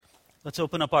Let's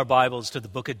open up our Bibles to the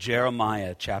book of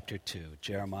Jeremiah, chapter 2.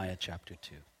 Jeremiah, chapter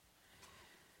 2.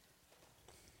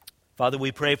 Father,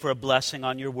 we pray for a blessing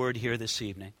on your word here this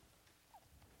evening.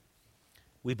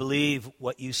 We believe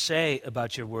what you say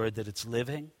about your word, that it's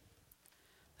living,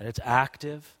 that it's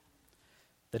active,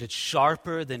 that it's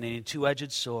sharper than any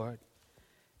two-edged sword.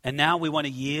 And now we want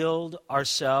to yield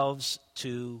ourselves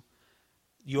to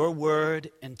your word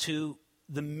and to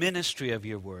the ministry of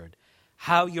your word.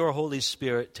 How your Holy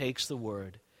Spirit takes the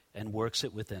word and works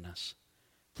it within us.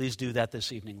 Please do that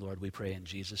this evening, Lord, we pray in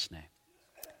Jesus' name.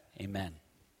 Amen.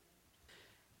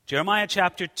 Jeremiah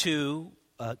chapter 2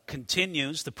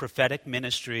 continues the prophetic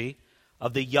ministry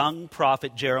of the young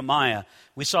prophet Jeremiah.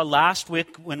 We saw last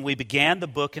week when we began the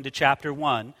book into chapter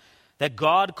 1 that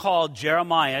God called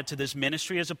Jeremiah to this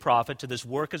ministry as a prophet, to this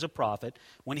work as a prophet,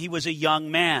 when he was a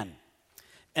young man.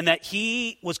 And that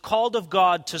he was called of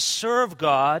God to serve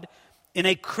God in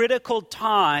a critical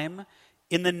time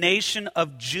in the nation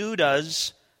of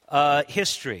Judah's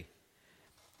history,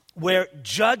 where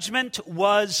judgment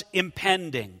was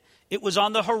impending. It was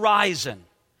on the horizon.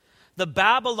 The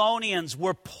Babylonians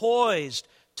were poised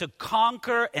to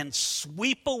conquer and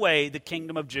sweep away the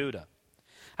kingdom of Judah.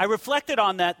 I reflected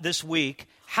on that this week,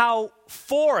 how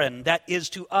foreign that is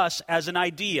to us as an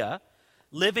idea,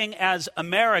 living as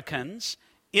Americans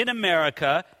in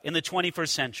America in the 21st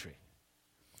century.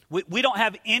 We don't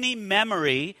have any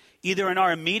memory, either in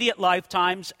our immediate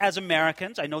lifetimes as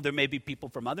Americans, I know there may be people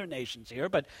from other nations here,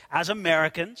 but as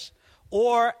Americans,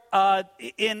 or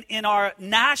in our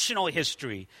national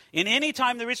history, in any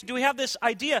time there is, do we have this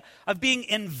idea of being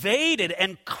invaded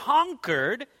and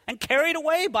conquered and carried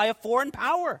away by a foreign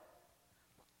power?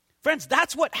 Friends,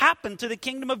 that's what happened to the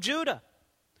kingdom of Judah.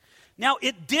 Now,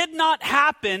 it did not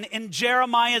happen in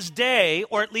Jeremiah's day,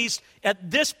 or at least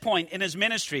at this point in his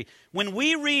ministry. When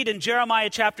we read in Jeremiah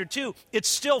chapter 2, it's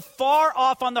still far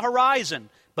off on the horizon,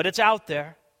 but it's out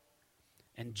there.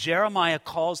 And Jeremiah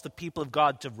calls the people of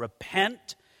God to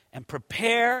repent and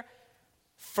prepare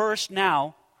first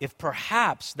now, if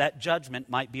perhaps that judgment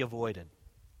might be avoided.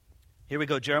 Here we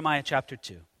go, Jeremiah chapter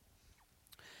 2.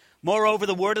 Moreover,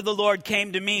 the word of the Lord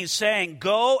came to me, saying,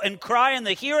 Go and cry in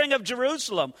the hearing of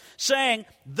Jerusalem, saying,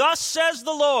 Thus says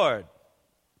the Lord,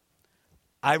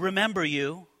 I remember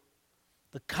you,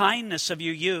 the kindness of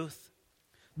your youth,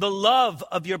 the love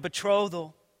of your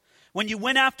betrothal. When you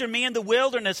went after me in the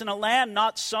wilderness in a land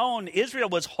not sown, Israel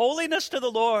was holiness to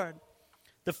the Lord,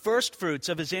 the firstfruits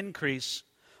of his increase.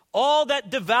 All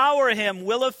that devour him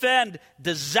will offend.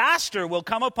 Disaster will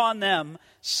come upon them,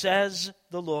 says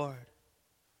the Lord.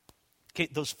 Okay,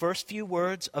 those first few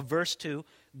words of verse 2,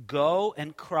 go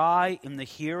and cry in the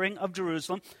hearing of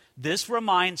Jerusalem. This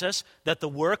reminds us that the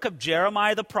work of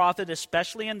Jeremiah the prophet,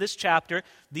 especially in this chapter,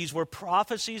 these were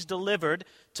prophecies delivered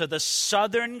to the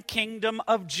southern kingdom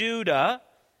of Judah.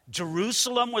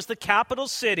 Jerusalem was the capital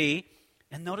city.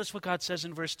 And notice what God says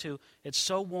in verse 2. It's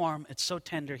so warm, it's so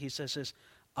tender. He says this,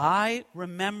 I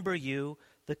remember you,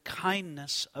 the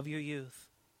kindness of your youth.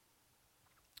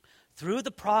 Through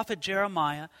the prophet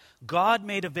Jeremiah, God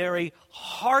made a very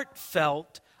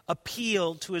heartfelt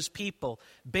appeal to his people,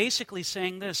 basically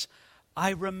saying this,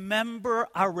 I remember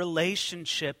our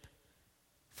relationship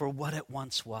for what it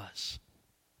once was.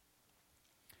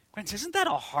 Friends, isn't that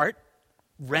a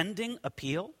heart-rending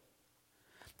appeal?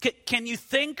 Can you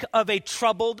think of a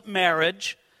troubled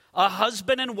marriage, a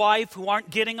husband and wife who aren't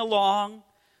getting along,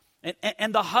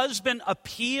 and the husband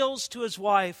appeals to his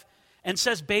wife and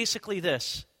says basically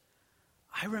this,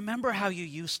 I remember how you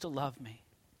used to love me.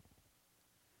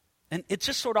 And it's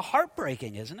just sort of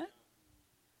heartbreaking, isn't it?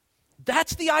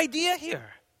 That's the idea here.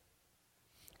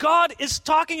 God is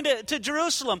talking to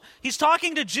Jerusalem. He's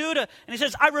talking to Judah. And he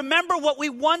says, I remember what we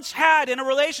once had in a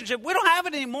relationship. We don't have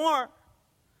it anymore.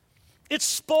 It's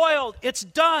spoiled. It's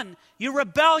done. You're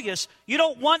rebellious. You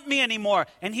don't want me anymore.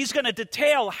 And he's going to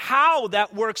detail how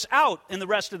that works out in the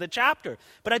rest of the chapter.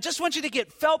 But I just want you to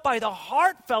get felt by the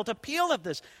heartfelt appeal of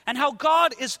this and how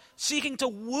God is seeking to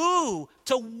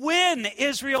win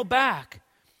Israel back.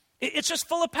 It's just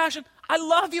full of passion. I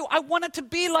love you. I want it to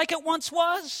be like it once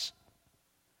was.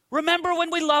 Remember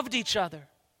when we loved each other.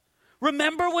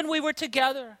 Remember when we were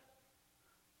together.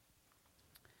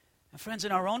 And friends,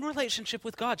 in our own relationship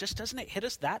with God, just doesn't it hit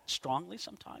us that strongly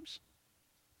sometimes?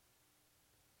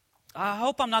 I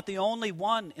hope I'm not the only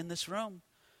one in this room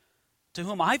to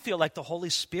whom I feel like the Holy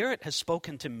Spirit has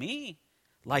spoken to me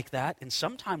like that in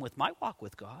some time with my walk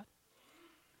with God.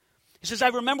 He says, I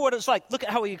remember what it was like. Look at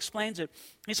how he explains it.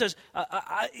 He says,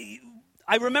 I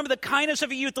I remember the kindness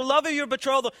of your youth, the love of your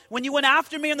betrothal, when you went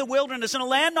after me in the wilderness, in a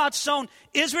land not sown.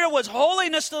 Israel was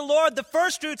holiness to the Lord, the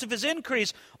first fruits of his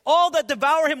increase. All that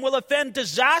devour him will offend.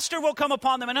 Disaster will come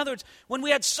upon them. In other words, when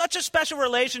we had such a special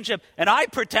relationship, and I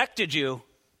protected you,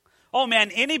 oh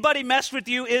man, anybody messed with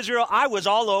you, Israel, I was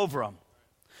all over them.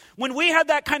 When we had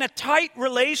that kind of tight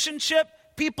relationship,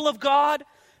 people of God,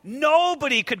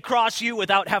 nobody could cross you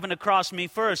without having to cross me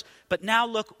first. But now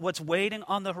look what's waiting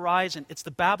on the horizon. It's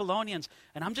the Babylonians,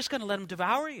 and I'm just going to let them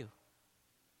devour you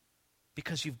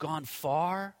because you've gone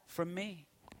far from me.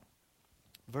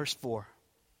 Verse 4.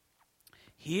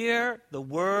 Hear the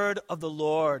word of the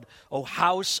Lord, O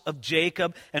house of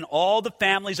Jacob, and all the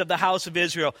families of the house of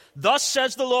Israel. Thus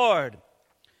says the Lord,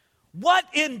 what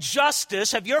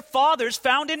injustice have your fathers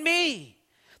found in me,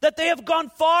 that they have gone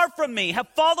far from me, have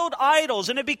followed idols,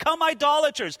 and have become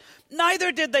idolaters?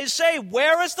 Neither did they say,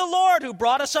 where is the Lord who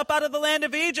brought us up out of the land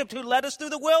of Egypt, who led us through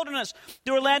the wilderness,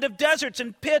 through a land of deserts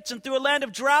and pits, and through a land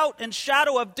of drought and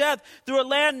shadow of death, through a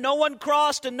land no one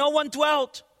crossed and no one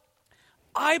dwelt?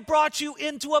 I brought you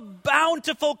into a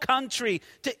bountiful country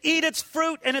to eat its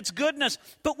fruit and its goodness.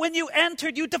 But when you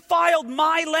entered, you defiled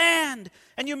my land,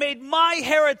 and you made my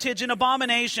heritage an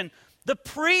abomination. The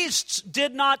priests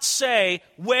did not say,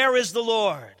 where is the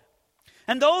Lord?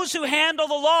 And those who handle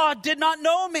the law did not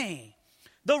know me.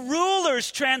 The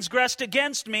rulers transgressed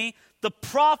against me. The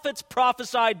prophets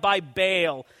prophesied by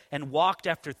Baal and walked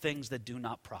after things that do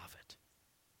not profit.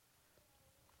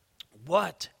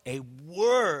 What a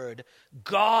word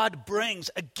God brings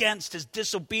against his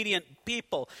disobedient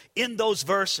people in those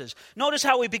verses. Notice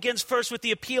how he begins first with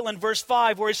the appeal in verse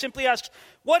 5, where he simply asks,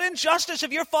 what injustice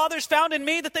have your fathers found in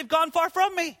me that they've gone far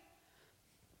from me?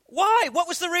 Why? What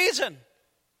was the reason?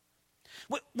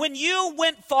 When you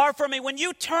went far from me, when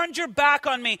you turned your back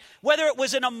on me, whether it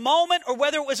was in a moment or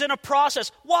whether it was in a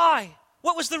process, why?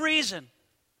 What was the reason?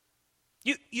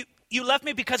 You left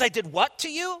me because I did what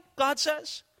to you, God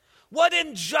says? What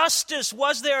injustice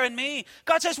was there in me?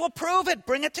 God says, well, prove it.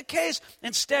 Bring it to case.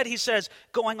 Instead, he says,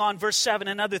 going on verse 7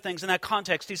 and other things in that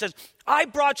context, he says, I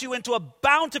brought you into a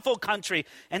bountiful country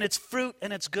and its fruit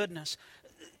and its goodness.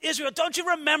 Israel, don't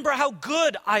you remember how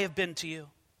good I have been to you?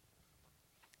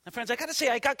 Now, friends, I got to say,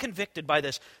 I got convicted by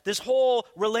this whole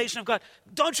relation of God.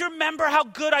 Don't you remember how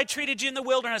good I treated you in the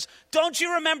wilderness? Don't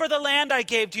you remember the land I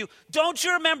gave to you? Don't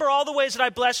you remember all the ways that I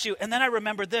blessed you? And then I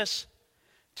remembered this.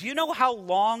 Do you know how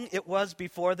long it was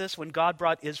before this when God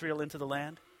brought Israel into the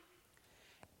land?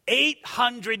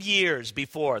 800 years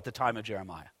before the time of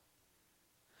Jeremiah.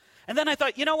 And then I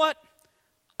thought, you know what?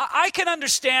 I can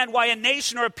understand why a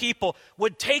nation or a people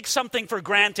would take something for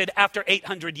granted after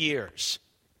 800 years.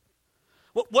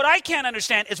 What I can't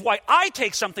understand is why I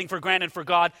take something for granted for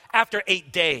God after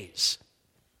 8 days.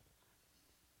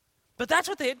 But that's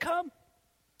what they had come.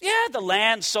 Yeah, the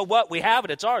land, so what? We have it,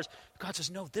 it's ours. God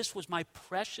says, no, this was my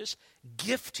precious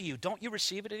gift to you. Don't you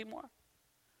receive it anymore?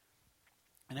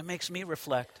 And it makes me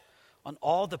reflect on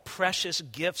all the precious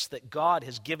gifts that God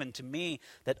has given to me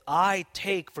that I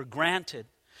take for granted.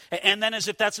 And then as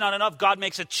if that's not enough, God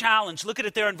makes a challenge. Look at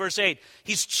it there in verse 8.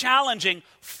 He's challenging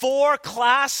 4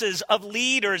 classes of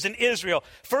leaders in Israel.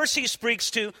 First, he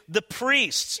speaks to the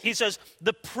priests. He says,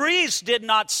 the priests did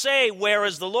not say, where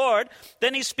is the Lord?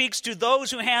 Then he speaks to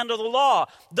those who handle the law.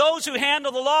 Those who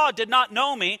handle the law did not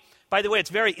know me. By the way,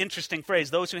 it's a very interesting phrase,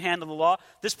 those who handle the law.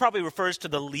 This probably refers to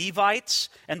the Levites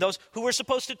and those who were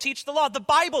supposed to teach the law, the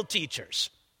Bible teachers.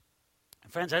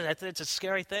 And friends, it's a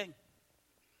scary thing.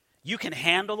 You can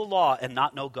handle the law and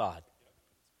not know God.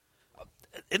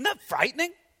 Isn't that frightening?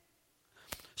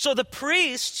 So the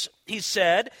priests, he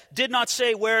said, did not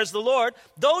say, where is the Lord?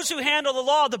 Those who handle the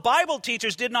law, the Bible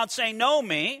teachers, did not say, know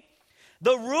me.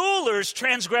 The rulers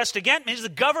transgressed against me. The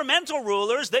governmental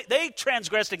rulers, they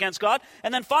transgressed against God.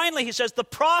 And then finally he says, the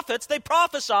prophets, they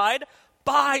prophesied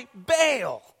by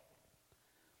Baal.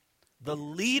 The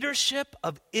leadership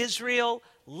of Israel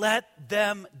let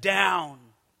them down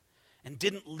and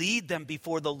didn't lead them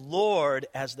before the Lord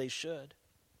as they should.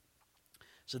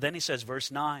 So then he says, verse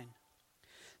 9,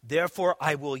 therefore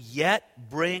I will yet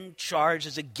bring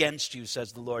charges against you,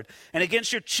 says the Lord, and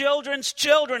against your children's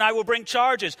children I will bring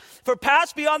charges. For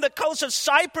pass beyond the coast of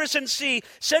Cyprus and see,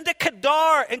 send to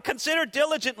Kedar and consider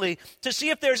diligently to see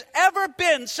if there's ever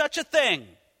been such a thing.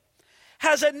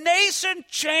 Has a nation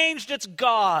changed its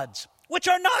gods, which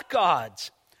are not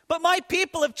gods? But my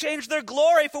people have changed their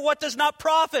glory for what does not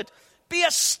profit. Be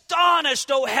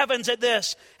astonished, O heavens, at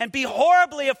this, and be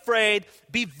horribly afraid.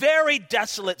 Be very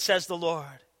desolate, says the Lord.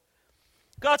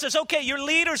 God says, okay, your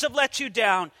leaders have let you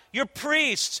down. Your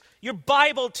priests, your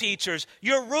Bible teachers,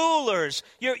 your rulers,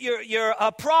 your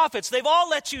prophets, they've all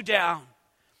let you down.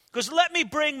 Because let me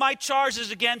bring my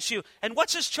charges against you. And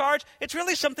what's his charge? It's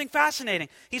really something fascinating.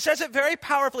 He says it very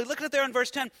powerfully. Look at it there in verse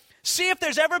 10. See if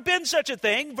there's ever been such a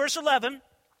thing. Verse 11.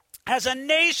 Has a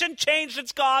nation changed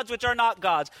its gods which are not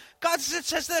gods? God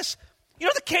says this. You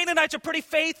know, the Canaanites are pretty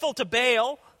faithful to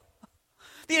Baal.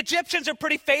 The Egyptians are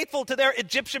pretty faithful to their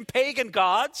Egyptian pagan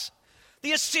gods.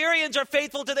 The Assyrians are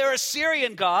faithful to their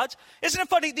Assyrian gods. Isn't it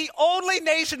funny? The only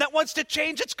nation that wants to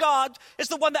change its God is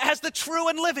the one that has the true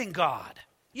and living God.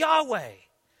 Yahweh.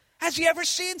 Has he ever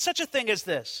seen such a thing as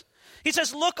this? He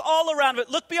says, look all around it.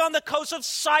 Look beyond the coast of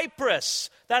Cyprus,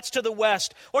 that's to the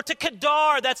west, or to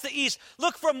Kedar, that's the east.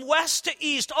 Look from west to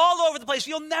east, all over the place.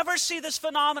 You'll never see this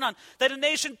phenomenon that a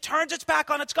nation turns its back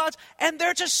on its gods, and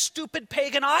they're just stupid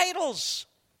pagan idols.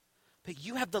 But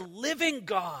you have the living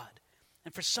God,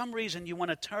 and for some reason you want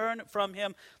to turn from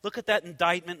him. Look at that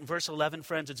indictment in verse 11,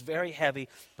 friends. It's very heavy.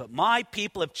 But my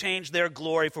people have changed their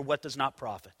glory for what does not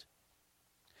profit.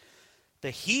 The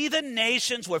heathen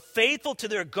nations were faithful to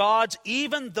their gods,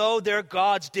 even though their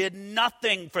gods did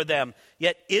nothing for them.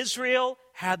 Yet Israel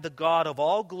had the God of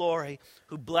all glory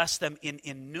who blessed them in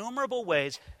innumerable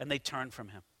ways, and they turned from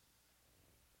him.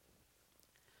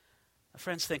 Now,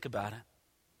 friends, think about it.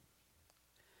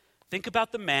 Think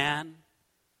about the man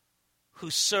who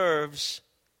serves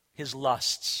his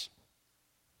lusts.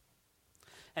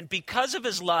 And because of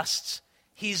his lusts,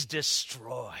 he's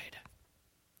destroyed.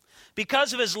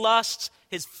 Because of his lusts,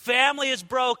 his family is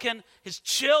broken, his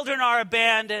children are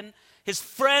abandoned, his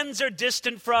friends are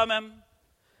distant from him.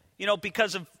 You know,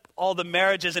 because of all the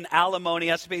marriages and alimony he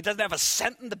has to pay, he doesn't have a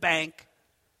cent in the bank.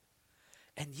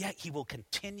 And yet he will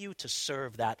continue to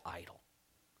serve that idol.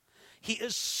 He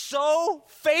is so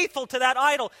faithful to that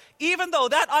idol, even though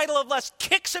that idol of lust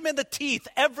kicks him in the teeth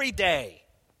every day.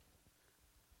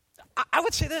 I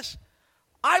would say this.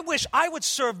 I wish I would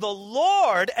serve the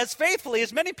Lord as faithfully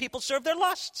as many people serve their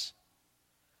lusts.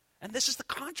 And this is the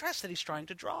contrast that he's trying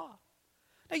to draw.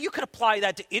 Now, you could apply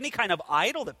that to any kind of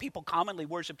idol that people commonly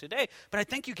worship today, but I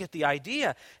think you get the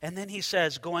idea. And then he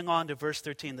says, going on to verse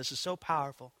 13, this is so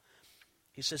powerful.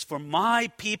 He says, for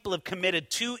my people have committed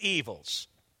two evils.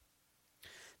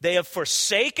 They have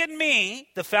forsaken me,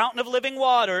 the fountain of living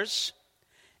waters,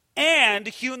 and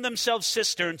hewn themselves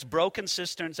cisterns, broken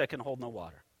cisterns that can hold no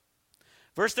water.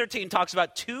 Verse 13 talks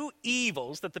about two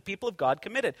evils that the people of God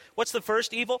committed. What's the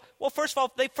first evil? Well, first of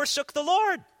all, they forsook the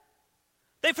Lord.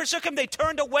 They forsook him. They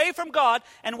turned away from God.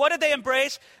 And what did they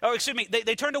embrace?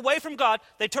 They turned away from God.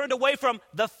 They turned away from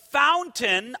the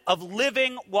fountain of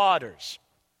living waters.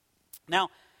 Now,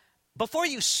 before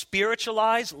you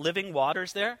spiritualize living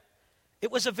waters there, it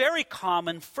was a very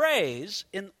common phrase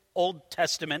in Old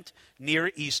Testament Near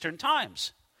Eastern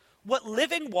times. What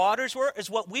living waters were is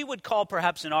what we would call,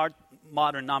 perhaps in our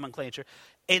modern nomenclature,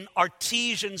 an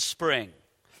artesian spring.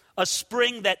 A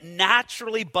spring that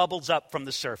naturally bubbles up from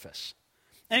the surface.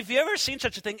 And if you've ever seen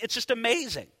such a thing, it's just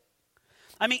amazing.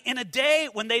 I mean, in a day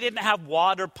when they didn't have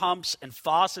water pumps and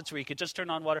faucets where you could just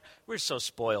turn on water, we're so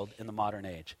spoiled in the modern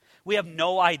age. We have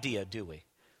no idea, do we?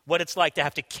 What it's like to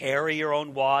have to carry your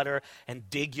own water and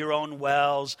dig your own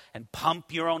wells and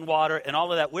pump your own water and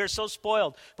all of that. We're so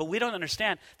spoiled, but we don't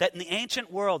understand that in the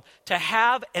ancient world, to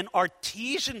have an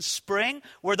artesian spring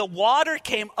where the water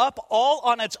came up all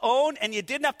on its own and you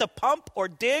didn't have to pump or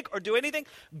dig or do anything,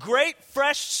 great,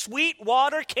 fresh, sweet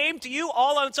water came to you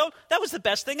all on its own. That was the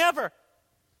best thing ever.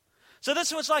 So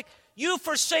this was like, you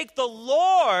forsake the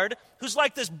Lord, who's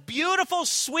like this beautiful,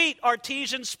 sweet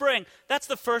artesian spring. That's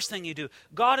the first thing you do.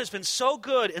 God has been so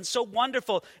good and so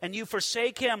wonderful, and you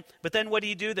forsake him. But then what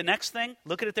do? The next thing,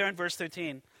 look at it there in verse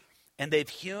 13. And they've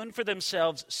hewn for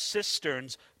themselves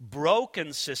cisterns,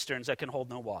 broken cisterns that can hold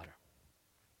no water.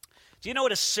 Do you know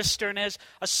what a cistern is?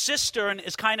 A cistern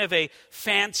is kind of a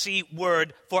fancy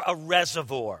word for a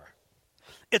reservoir.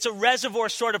 It's a reservoir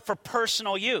sort of for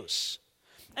personal use.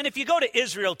 And if you go to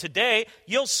Israel today,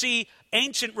 you'll see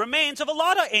ancient remains of a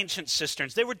lot of ancient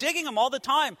cisterns. They were digging them all the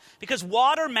time because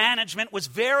water management was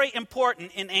very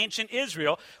important in ancient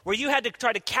Israel, where you had to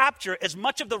try to capture as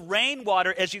much of the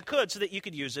rainwater as you could so that you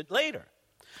could use it later.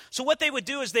 So what they would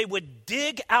do is they would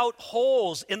dig out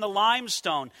holes in the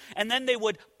limestone, and then they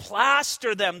would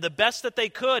plaster them the best that they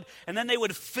could, and then they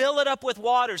would fill it up with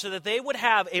water so that they would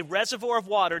have a reservoir of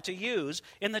water to use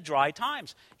in the dry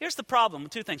times. Here's the problem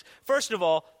with two things. First of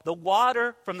all, the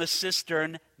water from the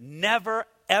cistern never,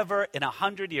 ever in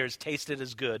 100 years tasted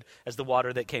as good as the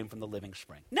water that came from the living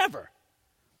spring. Never.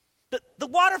 The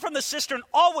water from the cistern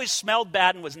always smelled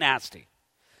bad and was nasty.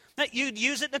 Now, you'd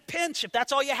use it in a pinch. If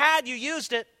that's all you had, you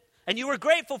used it. And you were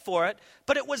grateful for it,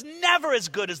 but it was never as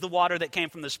good as the water that came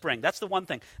from the spring. That's the one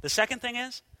thing. The second thing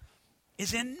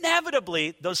is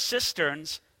inevitably those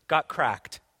cisterns got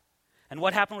cracked. And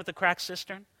what happened with the cracked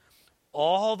cistern?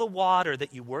 All the water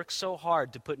that you worked so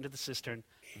hard to put into the cistern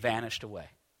vanished away.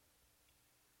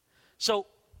 So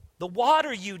the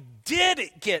water you did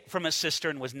get from a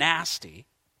cistern was nasty.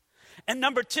 And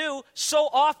number two, so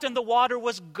often the water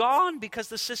was gone because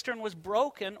the cistern was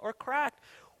broken or cracked.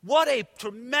 What a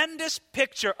tremendous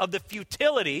picture of the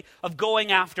futility of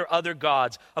going after other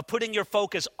gods, of putting your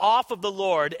focus off of the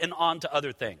Lord and onto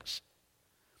other things.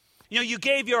 You know, you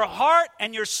gave your heart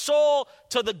and your soul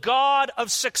to the God of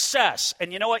success.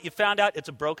 And you know what? You found out it's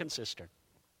a broken cistern.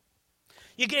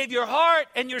 You gave your heart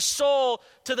and your soul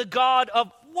to the God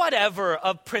of whatever,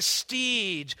 of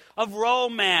prestige, of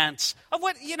romance, of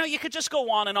what, you know, you could just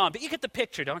go on and on. But you get the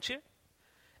picture, don't you?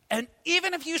 And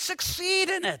even if you succeed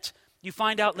in it, you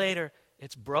find out later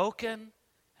it's broken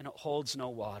and it holds no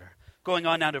water. Going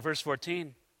on now to verse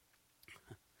 14.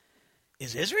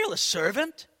 Is Israel a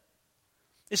servant?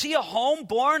 Is he a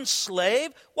homeborn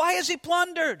slave? Why is he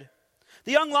plundered?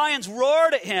 The young lions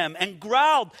roared at him and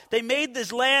growled. They made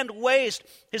this land waste.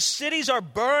 His cities are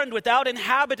burned without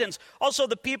inhabitants. Also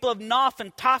the people of Noph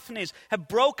and Taphnes have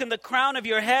broken the crown of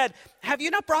your head. Have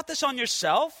you not brought this on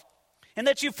yourself? And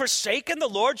that you've forsaken the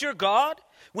Lord your God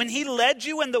when he led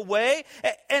you in the way?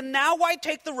 And now why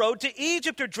take the road to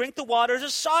Egypt or drink the waters of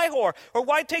Sihor? Or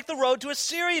why take the road to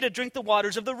Assyria to drink the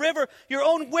waters of the river? Your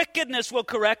own wickedness will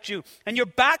correct you, and your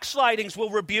backslidings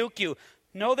will rebuke you.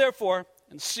 Know therefore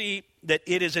and see that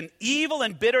it is an evil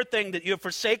and bitter thing that you have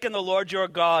forsaken the Lord your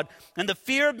God, and the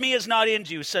fear of me is not in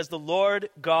you, says the Lord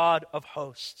God of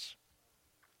hosts.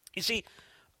 You see,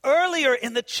 earlier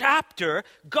in the chapter,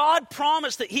 God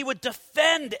promised that he would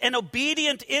defend an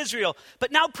obedient Israel.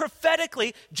 But now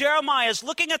prophetically, Jeremiah is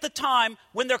looking at the time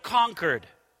when they're conquered,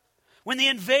 when the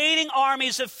invading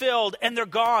armies have filled and they're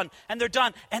gone and they're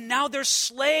done. And now they're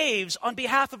slaves on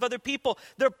behalf of other people.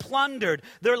 They're plundered.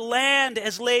 Their land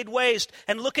is laid waste.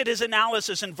 And look at his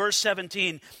analysis in verse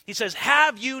 17. He says,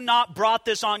 have you not brought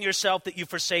this on yourself that you've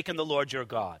forsaken the Lord your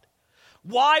God?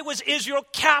 Why was Israel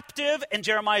captive? And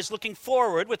Jeremiah is looking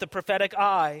forward with a prophetic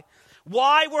eye.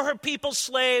 Why were her people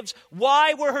slaves?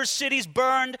 Why were her cities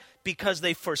burned? Because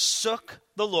they forsook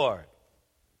the Lord.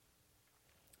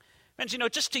 Friends, you know,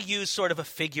 just to use sort of a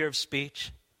figure of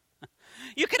speech,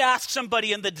 you could ask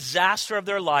somebody in the disaster of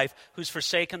their life who's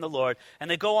forsaken the Lord, and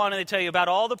they go on and they tell you about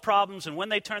all the problems and when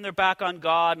they turn their back on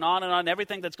God and on,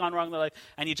 everything that's gone wrong in their life,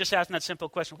 and you just ask them that simple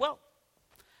question, well,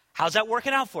 how's that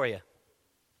working out for you?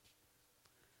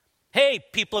 Hey,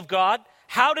 people of God,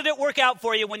 how did it work out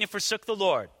for you when you forsook the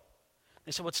Lord?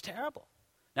 They said, well, it's terrible.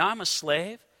 Now I'm a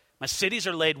slave. My cities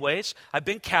are laid waste. I've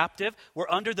been captive. We're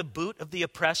under the boot of the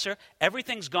oppressor.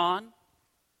 Everything's gone.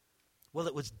 Well,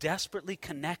 it was desperately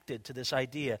connected to this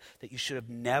idea that you should have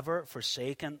never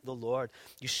forsaken the Lord.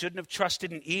 You shouldn't have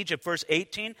trusted in Egypt. Verse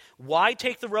 18, why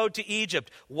take the road to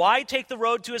Egypt? Why take the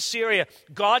road to Assyria?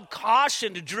 God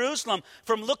cautioned Jerusalem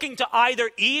from looking to either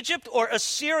Egypt or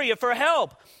Assyria for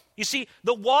help. You see,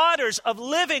 the waters of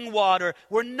living water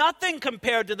were nothing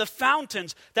compared to the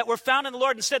fountains that were found in the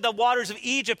Lord. Instead, the waters of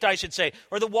Egypt, I should say,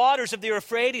 or the waters of the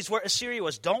Euphrates where Assyria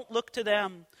was. Don't look to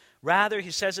them. Rather,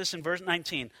 he says this in verse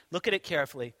 19. Look at it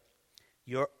carefully.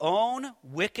 Your own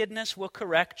wickedness will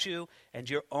correct you, and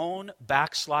your own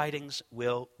backslidings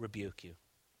will rebuke you.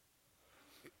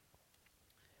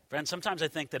 Friends, sometimes I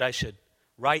think that I should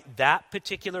write that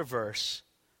particular verse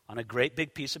on a great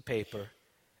big piece of paper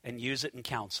and use it in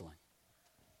counseling.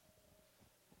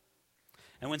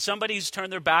 And when somebody's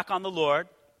turned their back on the Lord,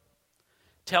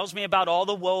 tells me about all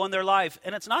the woe in their life,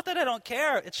 and it's not that I don't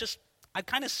care, it's just I've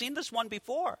kind of seen this one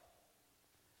before.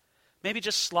 Maybe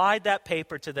just slide that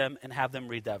paper to them and have them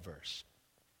read that verse.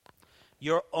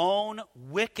 Your own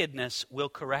wickedness will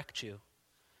correct you,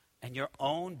 and your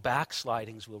own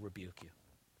backslidings will rebuke you.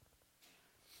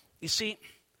 You see,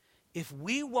 if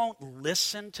we won't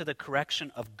listen to the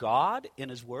correction of God in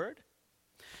his word,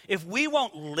 if we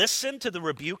won't listen to the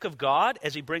rebuke of God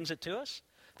as he brings it to us,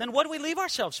 then what do we leave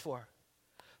ourselves for?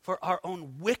 For our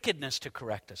own wickedness to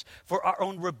correct us, for our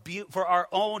own rebuke, for our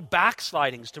own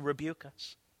backslidings to rebuke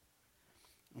us.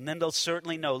 And then they'll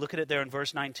certainly know. Look at it there in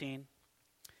verse 19.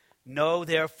 Know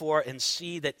therefore and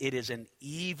see that it is an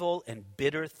evil and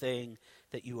bitter thing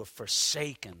that you have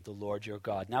forsaken the Lord your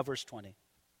God. Now verse 20.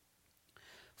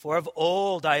 For of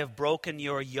old I have broken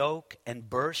your yoke and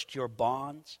burst your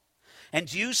bonds.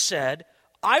 And you said,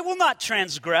 I will not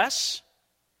transgress.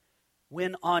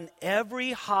 When on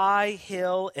every high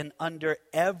hill and under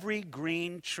every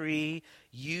green tree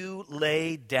you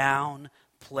lay down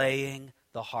playing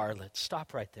the harlot.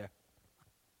 Stop right there.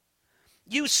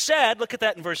 You said, look at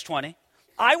that in verse 20,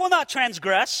 I will not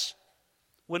transgress.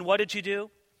 When what did you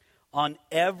do? On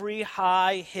every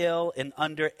high hill and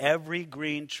under every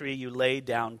green tree you lay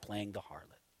down playing the harlot.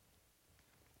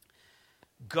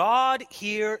 God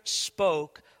here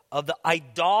spoke of the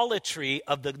idolatry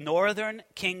of the northern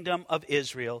kingdom of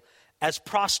Israel as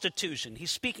prostitution.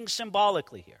 He's speaking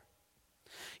symbolically here.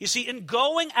 You see, in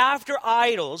going after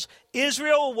idols,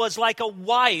 Israel was like a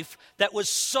wife that was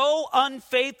so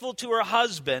unfaithful to her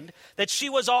husband that she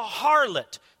was a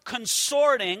harlot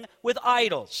consorting with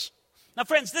idols. Now,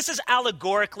 friends, this is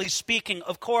allegorically speaking,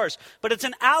 of course, but it's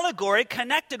an allegory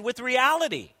connected with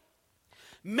reality.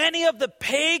 Many of the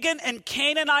pagan and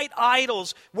Canaanite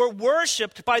idols were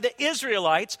worshipped by the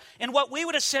Israelites in what we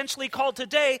would essentially call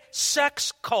today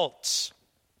sex cults.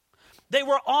 They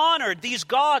were honored, these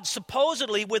gods,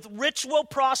 supposedly with ritual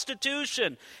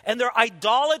prostitution, and their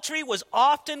idolatry was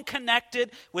often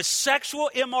connected with sexual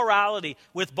immorality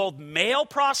with both male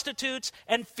prostitutes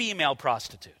and female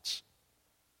prostitutes.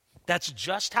 That's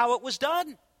just how it was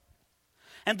done.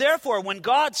 And therefore, when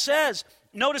God says,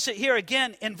 notice it here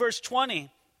again in verse 20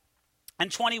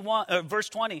 and 21, verse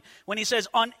 20, when he says,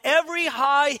 on every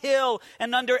high hill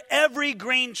and under every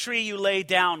green tree you lay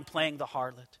down playing the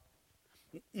harlot.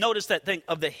 Notice that thing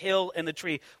of the hill and the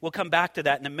tree. We'll come back to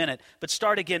that in a minute. But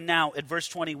start again now at verse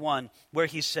 21 where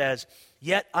he says,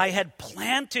 yet I had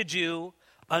planted you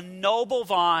a noble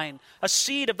vine, a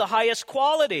seed of the highest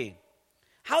quality.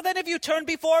 How then have you turned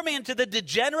before me into the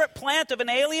degenerate plant of an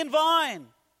alien vine?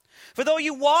 For though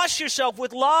you wash yourself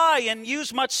with lye and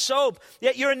use much soap,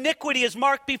 yet your iniquity is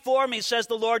marked before me, says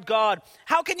the Lord God.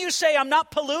 How can you say, I'm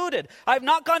not polluted? I have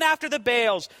not gone after the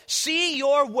Baals. See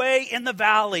your way in the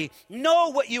valley.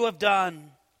 Know what you have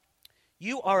done.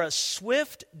 You are a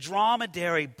swift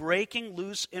dromedary breaking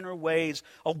loose in her ways,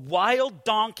 a wild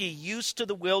donkey used to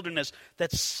the wilderness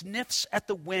that sniffs at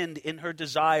the wind in her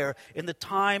desire in the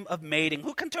time of mating.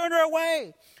 Who can turn her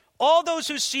away? All those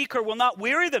who seek her will not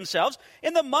weary themselves.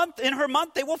 In her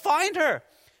month they will find her.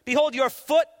 Behold,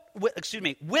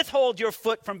 withhold your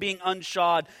foot from being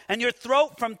unshod and your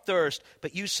throat from thirst.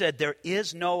 But you said, there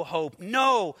is no hope.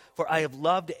 No, for I have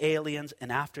loved aliens,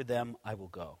 and after them I will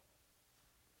go.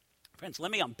 Friends,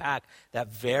 let me unpack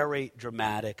that very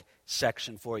dramatic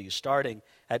section for you, starting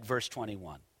at verse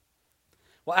 21.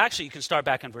 Well, actually, you can start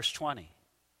back in verse 20.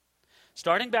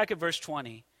 Starting back at verse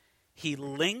 20, he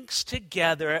links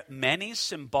together many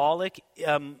symbolic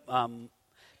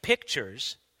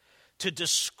pictures to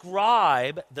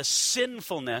describe the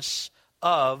sinfulness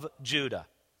of Judah.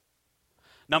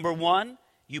 Number one,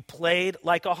 you played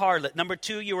like a harlot. Number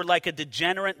two, you were like a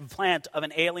degenerate plant of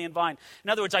an alien vine. In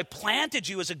other words, I planted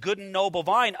you as a good and noble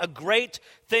vine, a great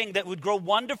thing that would grow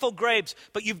wonderful grapes,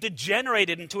 but you've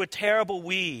degenerated into a terrible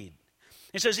weed.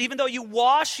 It says, even though you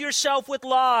wash yourself with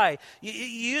lye, you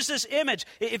use this image.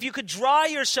 If you could dry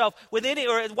yourself with any,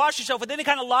 or wash yourself with any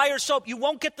kind of lye or soap, you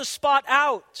won't get the spot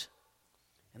out.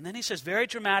 And then he says very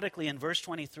dramatically in verse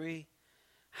 23,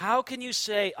 how can you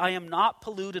say, I am not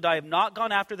polluted, I have not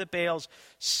gone after the Baals?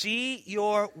 See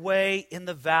your way in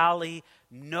the valley,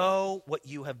 know what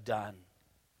you have done.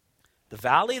 The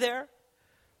valley there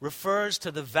refers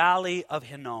to the valley of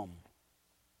Hinnom.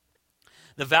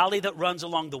 The valley that runs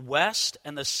along the west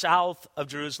and the south of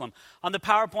Jerusalem. On the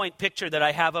PowerPoint picture that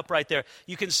I have up right there,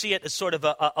 you can see it as sort of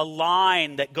a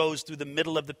line that goes through the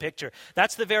middle of the picture.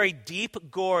 That's the very deep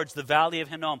gorge, the valley of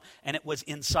Hinnom. And it was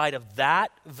inside of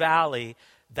that valley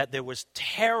that there was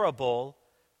terrible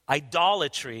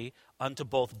idolatry unto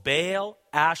both Baal,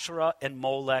 Asherah, and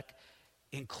Molech,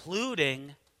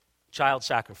 including child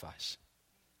sacrifice.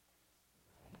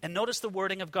 And notice the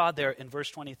wording of God there in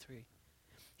verse 23.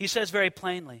 He says very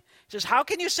plainly, he says, how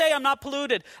can you say I'm not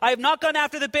polluted? I have not gone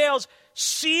after the Baals.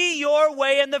 See your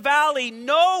way in the valley.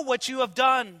 Know what you have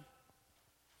done.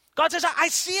 God says, I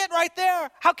see it right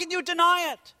there. How can you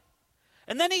deny it?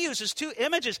 And then he uses two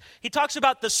images. He talks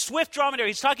about the swift dromedary.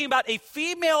 He's talking about a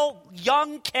female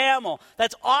young camel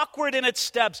that's awkward in its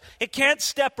steps. It can't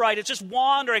step right. It's just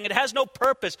wandering. It has no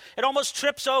purpose. It almost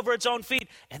trips over its own feet.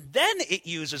 And then it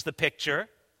uses the picture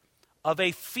of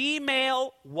a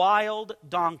female wild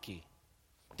donkey.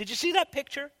 Did you see that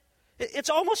picture? It's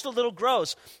almost a little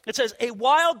gross. It says, a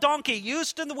wild donkey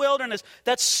used in the wilderness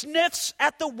that sniffs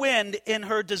at the wind in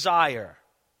her desire.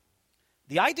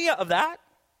 The idea of that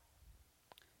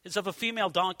is of a female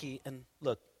donkey. And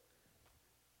look,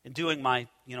 in doing my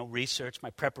research,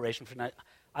 my preparation for tonight,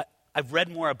 I've read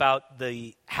more about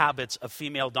the habits of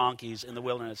female donkeys in the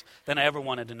wilderness than I ever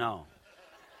wanted to know.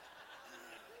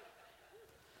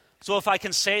 So if I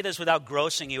can say this without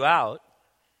grossing you out,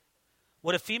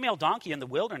 what a female donkey in the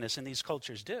wilderness in these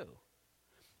cultures do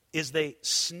is they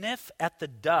sniff at the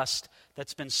dust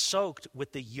that's been soaked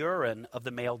with the urine of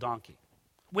the male donkey.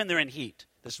 When they're in heat,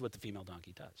 this is what the female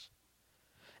donkey does.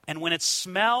 And when it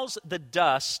smells the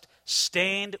dust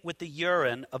stained with the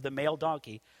urine of the male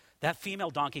donkey, that female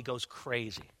donkey goes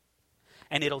crazy.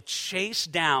 And it'll chase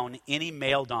down any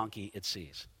male donkey it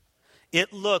sees.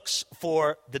 It looks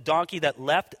for the donkey that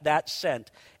left that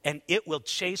scent, and it will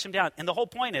chase him down. And the whole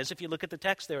point is, if you look at the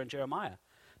text there in Jeremiah,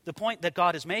 the point that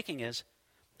God is making is,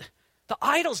 the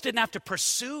idols didn't have to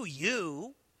pursue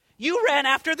you. You ran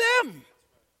after them.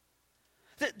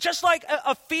 Just like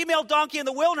a female donkey in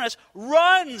the wilderness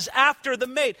runs after the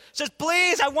mate, says,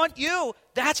 please, I want you.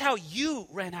 That's how you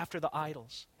ran after the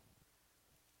idols.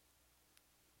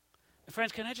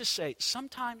 Friends, can I just say,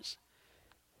 sometimes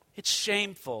it's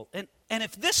shameful. And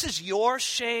if this is your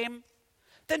shame,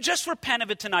 then just repent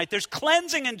of it tonight. There's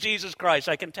cleansing in Jesus Christ,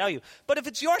 I can tell you. But if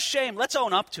it's your shame, let's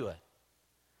own up to it.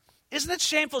 Isn't it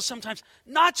shameful sometimes?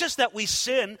 Not just that we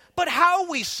sin, but how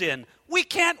we sin. We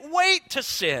can't wait to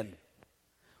sin.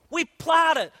 We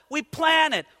plot it, we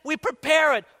plan it, we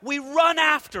prepare it, we run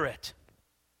after it.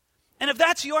 And if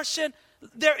that's your sin,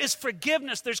 there is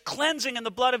forgiveness, there's cleansing in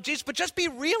the blood of Jesus, but just be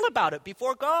real about it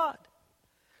before God.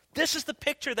 This is the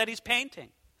picture that he's painting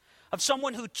of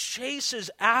someone who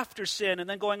chases after sin. And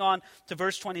then going on to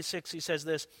verse 26, he says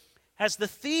this, as the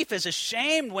thief is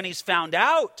ashamed when he's found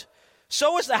out,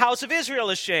 so is the house of Israel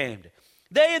ashamed.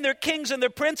 They and their kings and their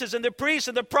princes and their priests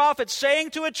and their prophets,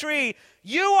 saying to a tree,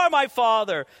 you are my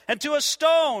father, and to a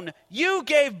stone, you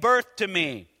gave birth to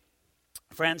me.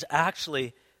 Friends,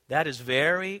 actually, that is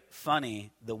very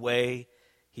funny the way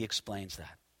he explains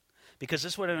that. Because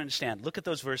this is what I understand. Look at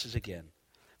those verses again.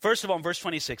 First of all, in verse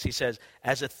 26, he says,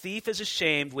 as a thief is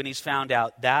ashamed when he's found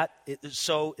out,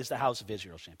 so is the house of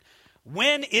Israel ashamed.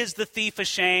 When is the thief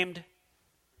ashamed?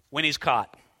 When he's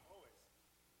caught.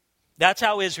 That's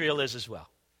how Israel is as well.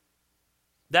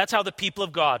 That's how the people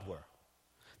of God were.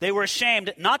 They were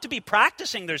ashamed not to be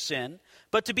practicing their sin,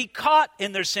 but to be caught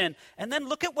in their sin. And then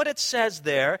look at what it says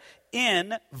there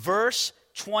in verse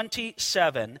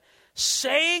 27.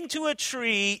 Saying to a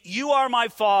tree, you are my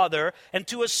father, and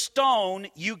to a stone,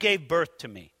 you gave birth to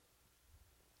me.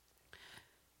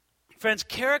 Friends,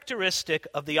 characteristic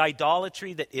of the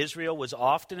idolatry that Israel was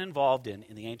often involved in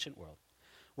the ancient world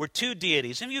were two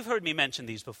deities, and you've heard me mention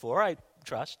these before, I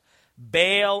trust,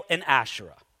 Baal and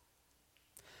Asherah.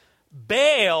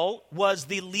 Baal was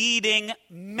the leading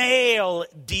male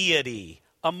deity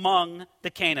among the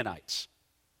Canaanites.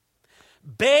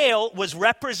 Baal was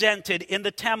represented in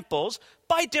the temples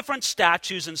by different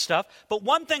statues and stuff, but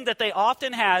one thing that they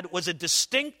often had was a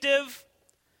distinctive,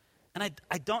 and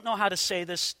I don't know how to say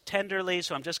this tenderly,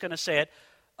 so I'm just going to say it,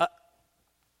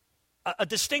 a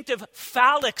distinctive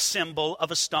phallic symbol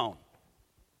of a stone.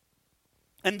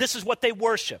 And this is what they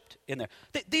worshipped in there.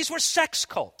 These were sex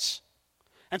cults.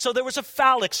 And so there was a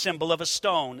phallic symbol of a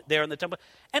stone there in the temple.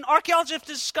 And archaeologists have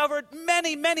discovered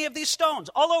many, many of these stones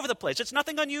all over the place. It's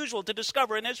nothing unusual to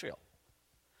discover in Israel.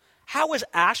 How was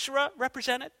Asherah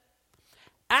represented?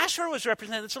 Asherah was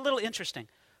represented, it's a little interesting,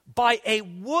 by a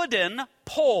wooden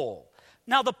pole.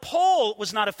 Now, the pole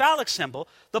was not a phallic symbol.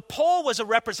 The pole was a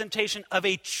representation of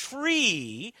a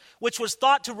tree, which was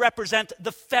thought to represent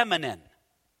the feminine.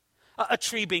 A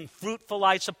tree being fruitful,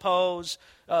 I suppose.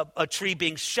 A tree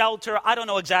being shelter. I don't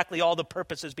know exactly all the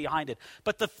purposes behind it.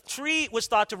 But the tree was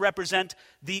thought to represent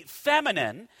the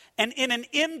feminine. And in an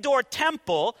indoor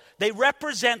temple, they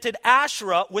represented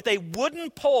Asherah with a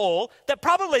wooden pole that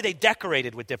probably they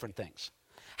decorated with different things.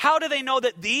 How do they know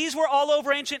that these were all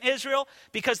over ancient Israel?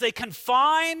 Because they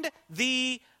confined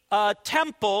the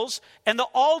temples and the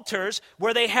altars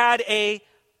where they had a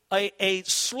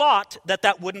slot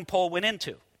that wooden pole went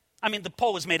into. I mean, the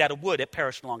pole was made out of wood. It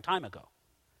perished a long time ago.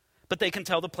 But they can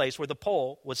tell the place where the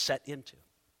pole was set into.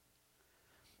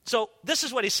 So this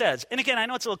is what he says. And again, I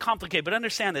know it's a little complicated, but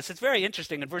understand this. It's very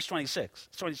interesting in verse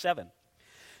 27.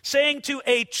 Saying to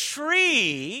a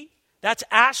tree, that's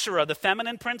Asherah, the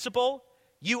feminine principle,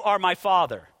 you are my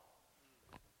father.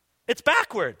 It's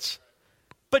backwards.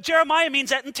 But Jeremiah means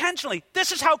that intentionally.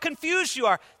 This is how confused you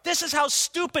are. This is how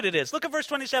stupid it is. Look at verse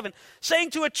 27.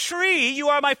 Saying to a tree, you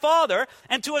are my father,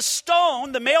 and to a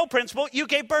stone, the male principle, you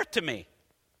gave birth to me.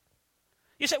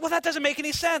 You say, well, that doesn't make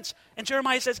any sense. And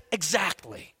Jeremiah says,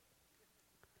 exactly.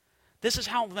 This is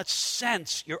how much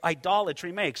sense your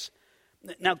idolatry makes.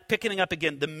 Now, picking up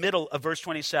again, the middle of verse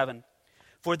 27.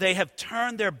 For they have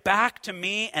turned their back to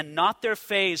me and not their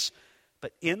face.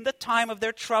 But in the time of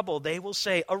their trouble, they will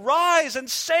say, arise and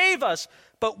save us.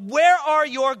 But where are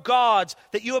your gods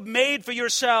that you have made for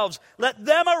yourselves? Let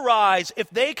them arise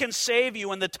if they can save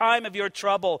you in the time of your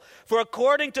trouble. For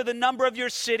according to the number of your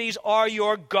cities are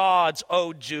your gods,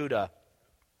 O Judah.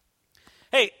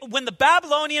 Hey, when the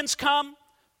Babylonians come,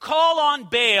 Call on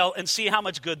Baal and see how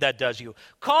much good that does you.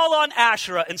 Call on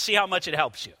Asherah and see how much it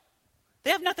helps you. They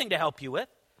have nothing to help you with,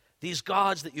 these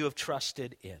gods that you have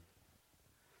trusted in.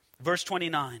 Verse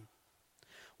 29.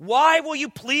 Why will you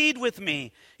plead with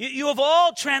me? You have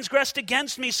all transgressed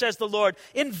against me, says the Lord.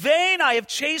 In vain I have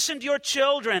chastened your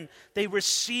children. They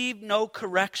received no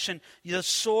correction. The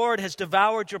sword has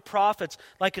devoured your prophets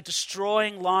like a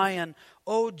destroying lion.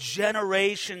 O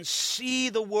generation, see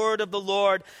the word of the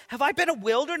Lord. Have I been a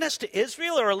wilderness to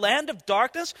Israel or a land of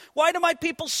darkness? Why do my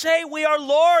people say, we are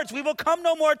lords, we will come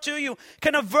no more to you?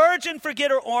 Can a virgin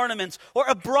forget her ornaments, or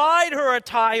a bride her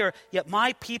attire? Yet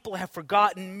my people have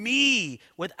forgotten me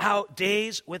without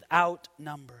days without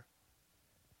number.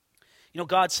 You know,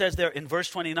 God says there in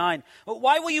verse 29,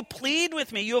 why will you plead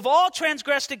with me? You have all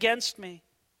transgressed against me.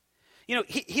 You know,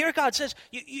 here God says,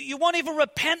 you won't even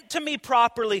repent to me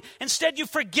properly. Instead, you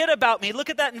forget about me. Look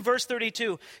at that in verse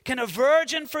 32. Can a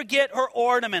virgin forget her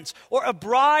ornaments, or a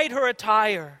bride her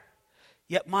attire?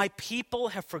 Yet my people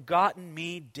have forgotten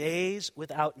me days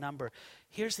without number.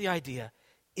 Here's the idea.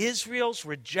 Israel's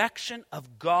rejection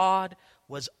of God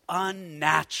was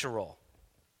unnatural.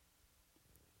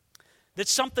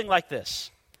 It's something like this.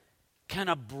 Can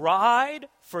a bride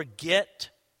forget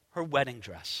her wedding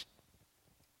dress?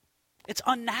 It's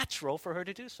unnatural for her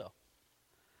to do so.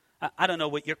 I don't know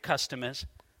what your custom is.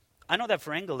 I know that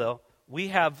for Ingalil, we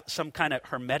have some kind of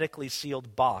hermetically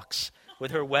sealed box with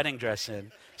her wedding dress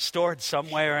in, stored some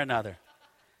way or another.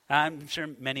 I'm sure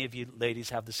many of you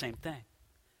ladies have the same thing.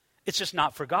 It's just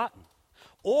not forgotten.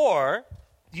 Or,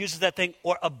 uses that thing,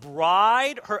 or a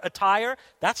bride, her attire.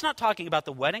 That's not talking about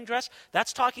the wedding dress.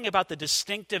 That's talking about the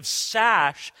distinctive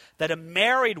sash that a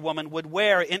married woman would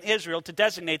wear in Israel to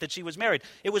designate that she was married.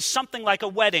 It was something like a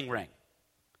wedding ring.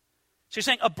 So you're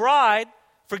saying a bride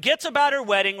forgets about her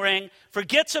wedding ring,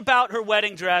 forgets about her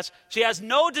wedding dress. She has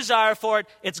no desire for it.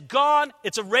 It's gone.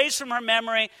 It's erased from her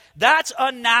memory. That's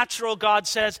unnatural, God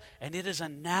says. And it is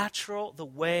unnatural the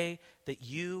way that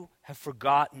you have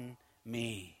forgotten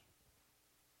me.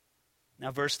 Now,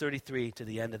 verse 33 to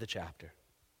the end of the chapter.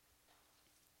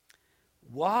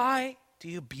 Why do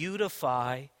you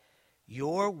beautify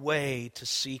your way to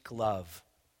seek love?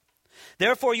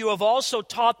 Therefore, you have also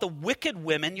taught the wicked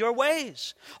women your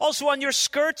ways. Also on your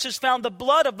skirts is found the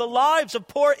blood of the lives of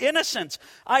poor innocents.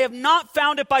 I have not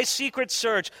found it by secret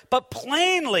search, but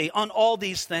plainly on all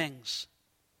these things.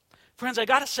 Friends, I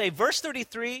got to say, verse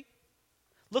 33,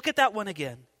 look at that one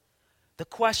again. The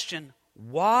question,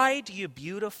 why do you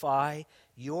beautify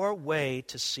your way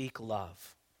to seek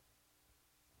love?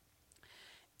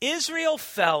 Israel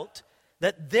felt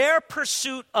that their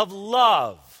pursuit of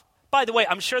love, by the way,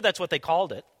 I'm sure that's what they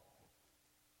called it.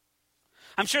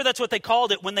 I'm sure that's what they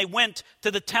called it when they went to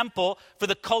the temple for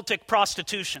the cultic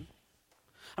prostitution.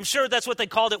 I'm sure that's what they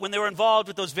called it when they were involved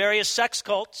with those various sex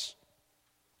cults.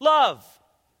 Love.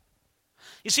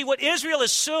 You see, what Israel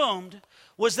assumed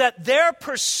was that their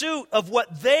pursuit of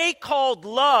what they called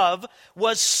love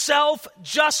was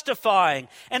self-justifying,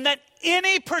 and that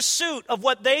any pursuit of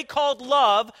what they called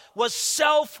love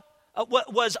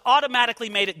was automatically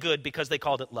made it good because they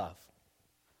called it love.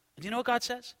 And do you know what God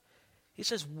says? He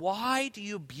says, why do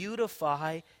you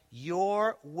beautify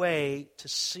your way to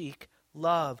seek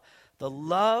love? The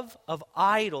love of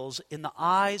idols in the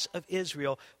eyes of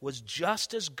Israel was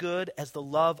just as good as the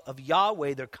love of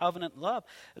Yahweh, their covenant love,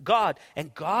 God.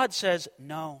 And God says,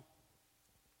 no.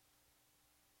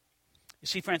 You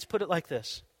see, friends, put it like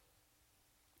this.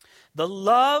 The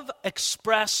love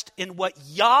expressed in what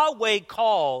Yahweh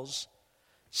calls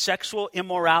sexual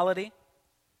immorality,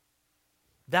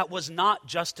 that was not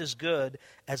just as good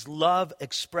as love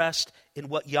expressed in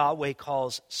what Yahweh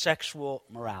calls sexual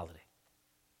morality.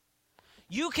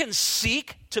 You can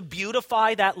seek to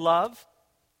beautify that love.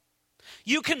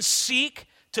 You can seek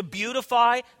to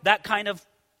beautify that kind of,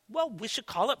 well, we should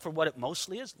call it for what it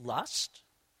mostly is, lust.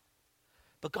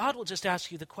 But God will just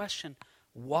ask you the question,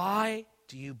 why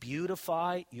do you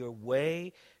beautify your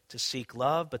way to seek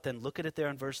love? But then look at it there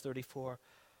in verse 34.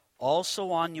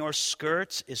 Also on your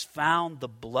skirts is found the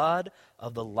blood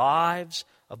of the lives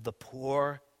of the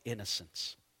poor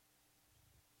innocents.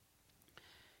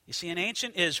 You see, in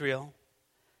ancient Israel,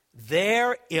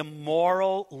 their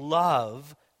immoral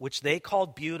love, which they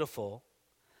called beautiful,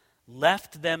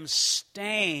 left them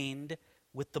stained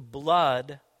with the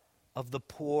blood of the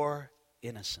poor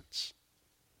innocents.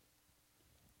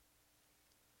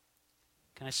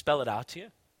 Can I spell it out to you?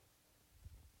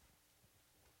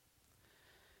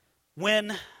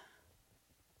 When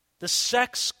the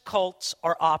sex cults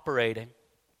are operating,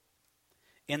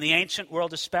 in the ancient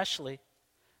world especially,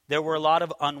 there were a lot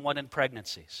of unwanted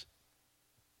pregnancies.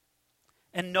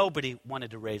 And nobody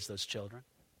wanted to raise those children.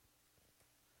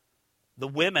 The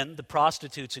women, the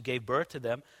prostitutes who gave birth to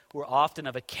them, were often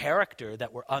of a character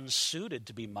that were unsuited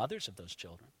to be mothers of those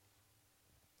children.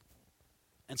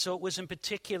 And so it was in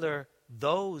particular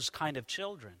those kind of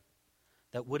children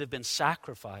that would have been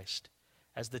sacrificed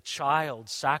as the child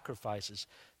sacrifices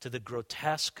to the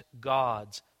grotesque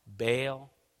gods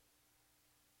Baal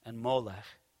and Molech.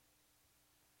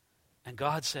 And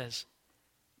God says,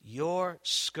 your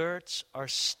skirts are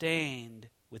stained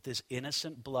with this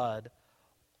innocent blood,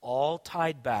 all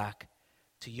tied back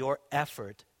to your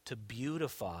effort to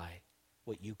beautify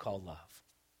what you call love.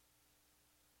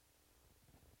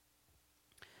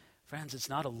 Friends, it's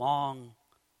not a long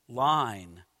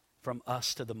line from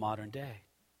us to the modern day.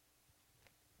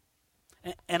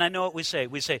 And I know what we say.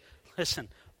 We say, listen,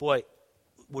 boy,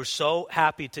 we're so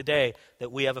happy today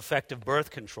that we have effective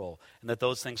birth control and that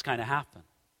those things kind of happen.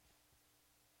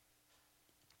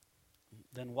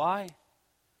 Then why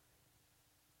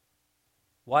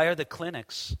are the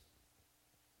clinics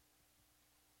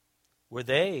where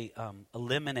they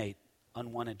eliminate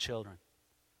unwanted children,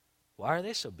 why are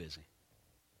they so busy?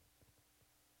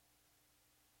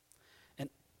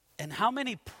 And how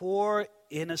many poor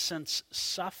innocents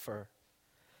suffer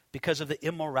because of the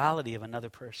immorality of another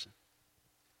person?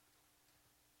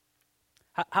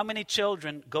 How many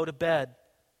children go to bed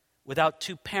without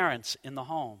two parents in the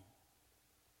home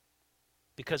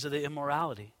because of the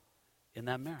immorality in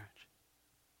that marriage?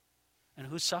 And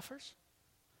who suffers?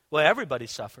 Well, everybody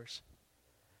suffers,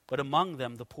 but among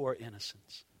them the poor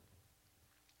innocents.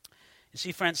 You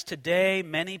see, friends, today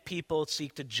many people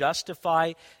seek to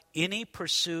justify any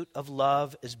pursuit of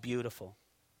love as beautiful,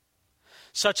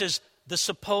 such as the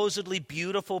supposedly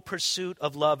beautiful pursuit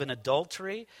of love in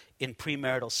adultery, in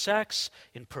premarital sex,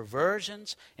 in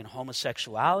perversions, in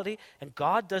homosexuality, and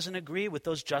God doesn't agree with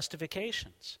those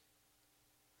justifications.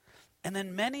 And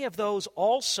then many of those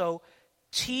also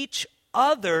teach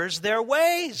others their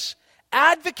ways,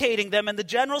 advocating them in the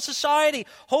general society,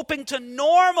 hoping to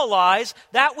normalize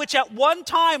that which at one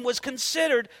time was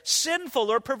considered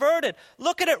sinful or perverted.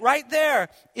 Look at it right there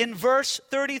in verse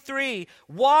 33.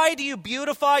 Why do you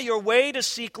beautify your way to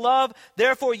seek love?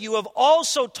 Therefore you have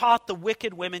also taught the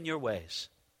wicked women your ways.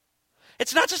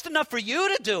 It's not just enough for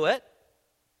you to do it.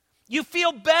 You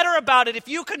feel better about it if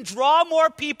you can draw more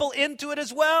people into it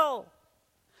as well.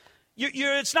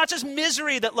 It's not just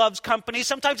misery that loves company.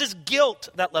 Sometimes it's guilt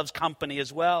that loves company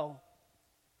as well.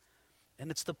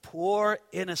 And it's the poor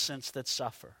innocents that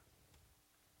suffer.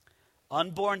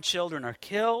 Unborn children are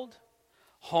killed,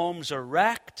 homes are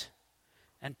wrecked,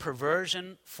 and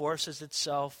perversion forces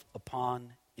itself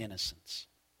upon innocence.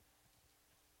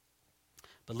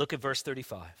 But look at verse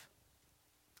 35.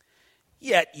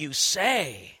 Yet you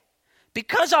say,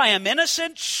 because I am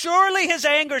innocent, surely his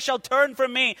anger shall turn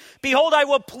from me. Behold, I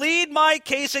will plead my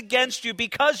case against you,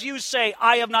 because you say,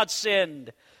 I have not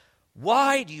sinned.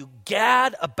 Why do you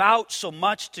gad about so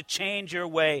much to change your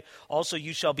way? Also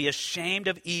you shall be ashamed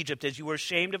of Egypt, as you were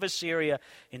ashamed of Assyria.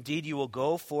 Indeed, you will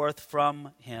go forth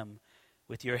from him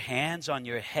with your hands on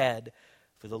your head,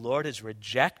 for the Lord has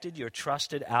rejected your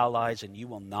trusted allies, and you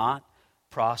will not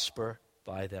prosper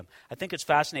by them. I think it's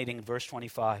fascinating in verse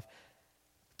 25.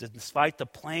 Despite the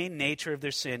plain nature of their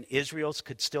sin, Israel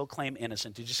could still claim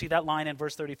innocent. Did you see that line in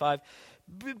verse 35?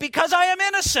 Because I am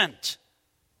innocent.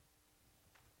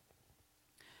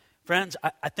 Friends,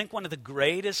 I think one of the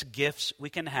greatest gifts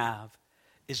we can have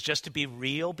is just to be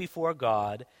real before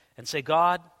God and say,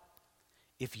 God,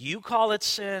 if you call it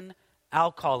sin,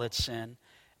 I'll call it sin.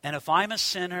 And if I'm a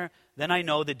sinner, then I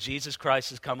know that Jesus Christ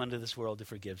has come into this world to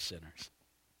forgive sinners.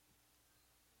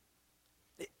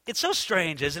 It's so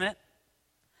strange, isn't it?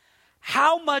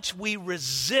 How much we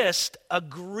resist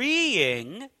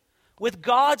agreeing with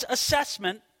God's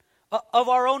assessment of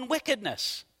our own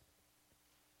wickedness.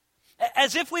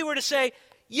 As if we were to say,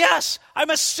 yes, I'm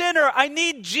a sinner, I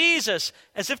need Jesus.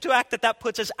 As if to act that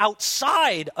puts us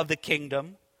outside of the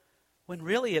kingdom, when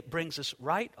really it brings us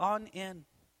right on in.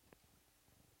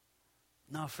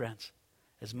 No, friends,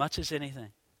 as much as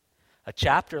anything, a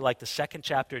chapter like the second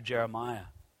chapter of Jeremiah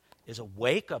is a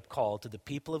wake-up call to the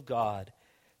people of God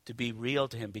to be real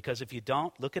to him. Because if you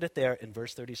don't, look at it there in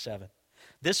verse 37.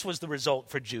 This was the result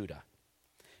for Judah.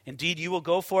 Indeed, you will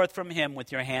go forth from him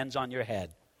with your hands on your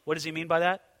head. What does he mean by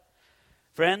that?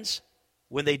 Friends,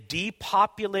 when they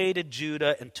depopulated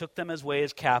Judah and took them away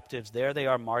as captives, there they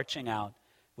are marching out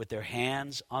with their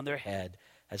hands on their head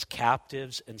as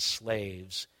captives and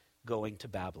slaves going to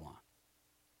Babylon.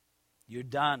 You're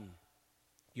done.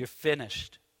 You're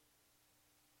finished.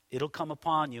 It'll come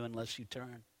upon you unless you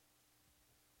turn.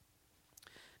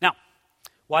 Now,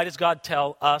 Why does God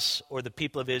tell us or the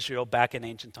people of Israel back in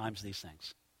ancient times these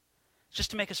things?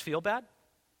 Just to make us feel bad?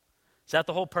 Is that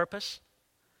the whole purpose?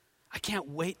 I can't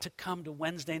wait to come to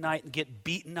Wednesday night and get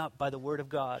beaten up by the Word of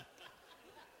God.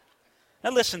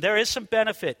 Now listen, there is some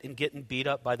benefit in getting beat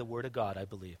up by the Word of God, I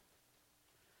believe.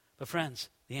 But friends,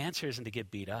 the answer isn't to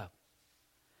get beat up.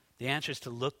 The answer is to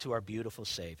look to our beautiful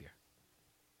Savior.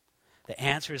 The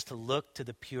answer is to look to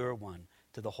the pure one,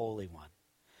 to the Holy One.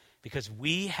 Because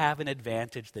we have an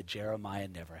advantage that Jeremiah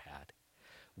never had.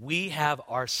 We have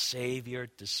our Savior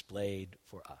displayed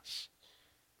for us.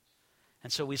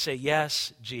 And so we say,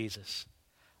 yes, Jesus,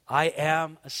 I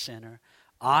am a sinner.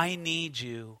 I need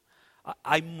you.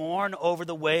 I mourn over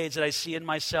the ways that I see in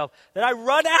myself, that I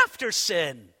run after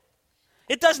sin.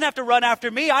 It doesn't have to run after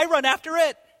me. I run after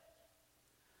it.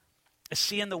 I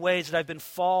see in the ways that I've been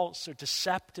false or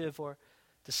deceptive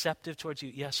towards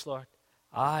you. Yes, Lord,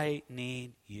 I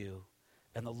need you.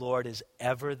 And the Lord is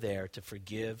ever there to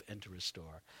forgive and to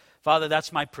restore. Father,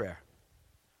 that's my prayer.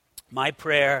 My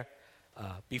prayer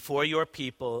before your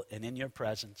people and in your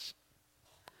presence.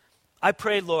 I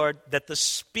pray, Lord, that the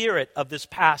spirit of this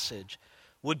passage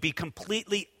would be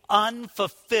completely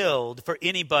unfulfilled for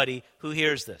anybody who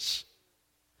hears this.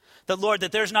 That, Lord,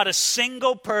 that there's not a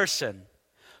single person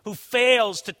who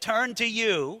fails to turn to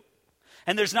you,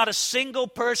 and there's not a single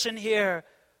person here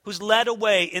who's led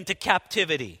away into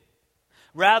captivity.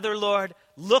 Rather, Lord,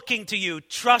 looking to you,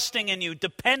 trusting in you,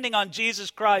 depending on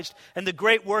Jesus Christ and the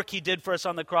great work he did for us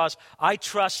on the cross, I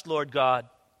trust, Lord God,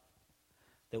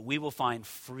 that we will find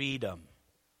freedom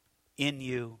in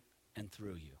you and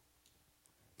through you.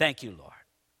 Thank you, Lord.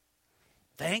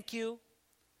 Thank you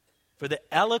for the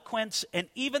eloquence and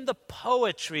even the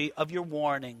poetry of your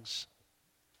warnings.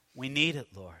 We need it,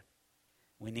 Lord.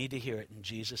 We need to hear it in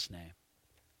Jesus' name.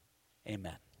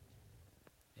 Amen.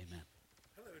 Amen.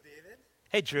 Hello, David.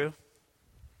 Hey, Drew.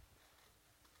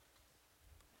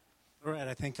 All right,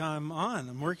 I think I'm on.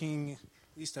 I'm working,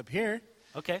 at least up here.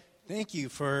 Okay. Thank you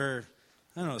for,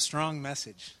 a strong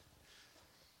message.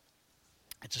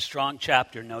 It's a strong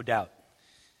chapter, no doubt.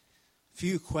 A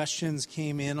few questions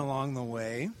came in along the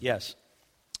way. Yes.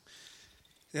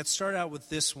 Let's start out with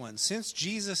this one. Since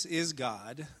Jesus is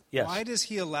God, Yes. Why does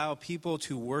he allow people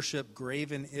to worship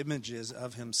graven images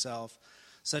of himself,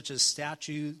 such as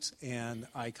statues and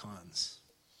icons?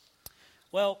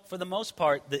 Well, for the most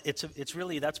part, it's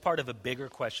really, that's part of a bigger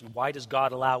question. Why does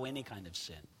God allow any kind of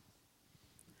sin?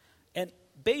 And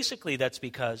basically that's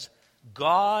because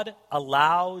God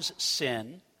allows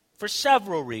sin for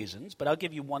several reasons, but I'll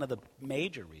give you one of the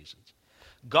major reasons.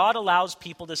 God allows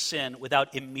people to sin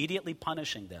without immediately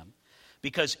punishing them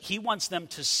because he wants them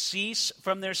to cease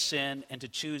from their sin and to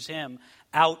choose him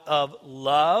out of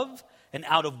love and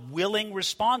out of willing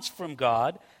response from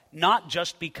God, not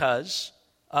just because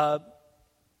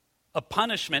a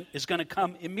punishment is going to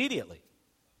come immediately.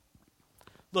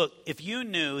 Look, if you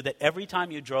knew that every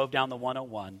time you drove down the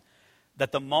 101,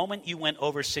 that the moment you went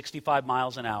over 65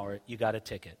 miles an hour, you got a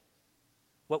ticket,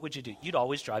 what would you do? You'd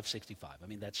always drive 65. I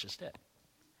mean, that's just it.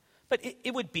 But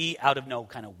it would be out of no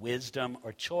kind of wisdom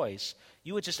or choice.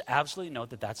 You would just absolutely know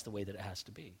that that's the way that it has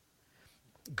to be.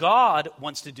 God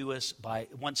wants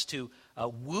to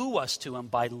woo us to him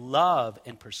by love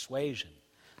and persuasion,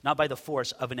 not by the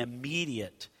force of an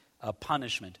immediate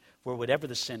punishment for whatever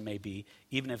the sin may be,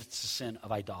 even if it's the sin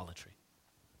of idolatry.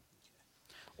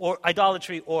 Or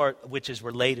idolatry, or which is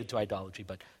related to idolatry,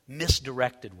 but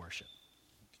misdirected worship.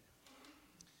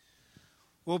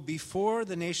 Well, before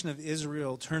the nation of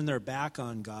Israel turned their back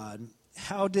on God,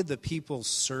 how did the people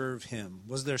serve him?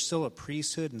 Was there still a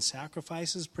priesthood and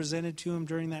sacrifices presented to him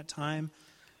during that time?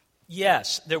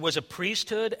 Yes, there was a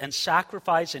priesthood and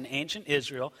sacrifice in ancient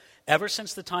Israel ever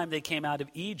since the time they came out of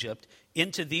Egypt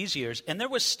into these years. And there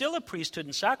was still a priesthood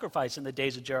and sacrifice in the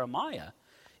days of Jeremiah.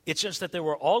 It's just that they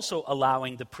were also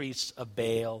allowing the priests of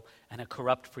Baal and a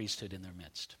corrupt priesthood in their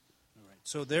midst. All right.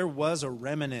 So there was a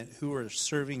remnant who were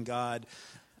serving God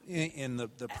in the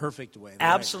perfect way. Right?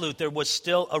 Absolute. There was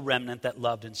still a remnant that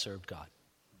loved and served God.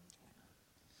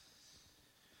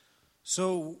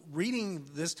 So reading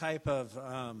this type of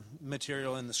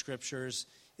material in the scriptures,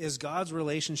 is God's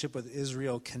relationship with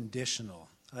Israel conditional?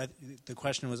 The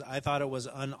question was, I thought it was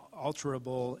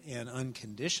unalterable and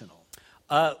unconditional.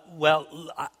 Well,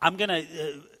 I'm going to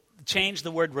change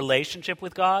the word relationship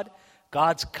with God.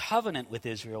 God's covenant with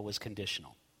Israel was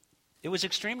conditional. It was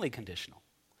extremely conditional.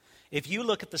 If you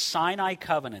look at the Sinai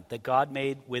covenant that God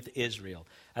made with Israel,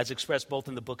 as expressed both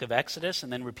in the book of Exodus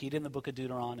and then repeated in the book of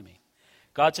Deuteronomy,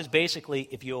 God says basically,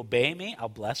 if you obey me, I'll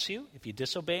bless you. If you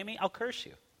disobey me, I'll curse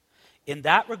you. In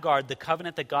that regard, the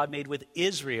covenant that God made with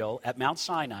Israel at Mount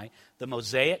Sinai, the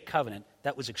Mosaic covenant,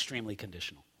 that was extremely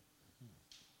conditional.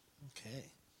 Okay.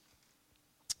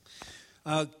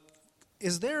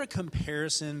 Is there a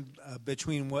comparison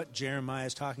between what Jeremiah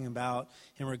is talking about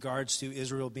in regards to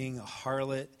Israel being a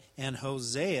harlot and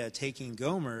Hosea taking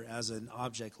Gomer as an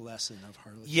object lesson of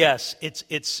harlotry? Yes,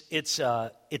 it's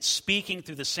speaking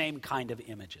through the same kind of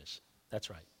images.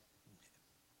 That's right.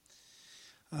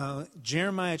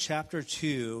 Jeremiah chapter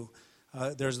 2,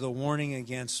 there's the warning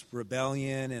against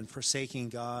rebellion and forsaking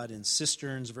God and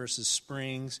cisterns versus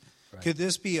springs. Right. Could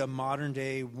this be a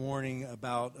modern-day warning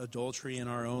about adultery in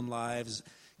our own lives,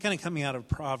 kind of coming out of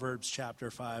Proverbs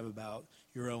chapter 5 about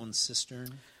your own cistern?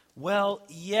 Well,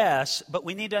 yes, but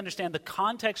we need to understand the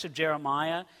context of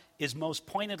Jeremiah is most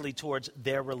pointedly towards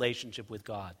their relationship with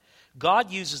God.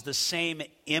 God uses the same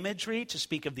imagery to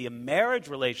speak of the marriage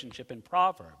relationship in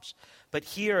Proverbs, but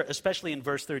here, especially in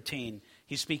verse 13,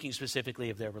 he's speaking specifically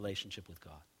of their relationship with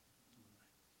God.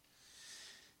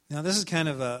 Now, this is kind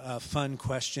of a fun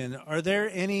question. Are there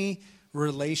any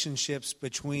relationships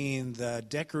between the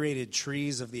decorated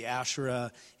trees of the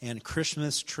Asherah and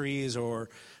Christmas trees or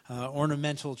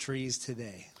ornamental trees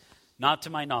today? Not to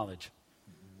my knowledge.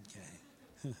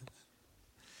 Okay.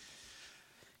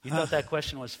 You thought that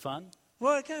question was fun?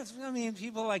 Well,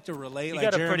 people like to relate. You like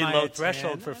got a Jeremiah pretty low 10.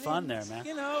 threshold for fun there, man.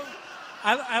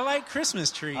 I like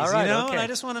Christmas trees, all right, okay. and I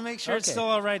just want to make sure it's still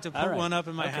all right to put one up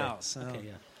in my house. So. Okay,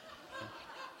 yeah.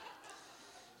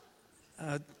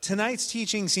 Tonight's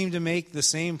teaching seemed to make the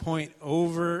same point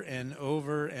over and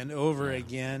over and over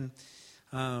again.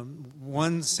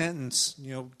 One sentence,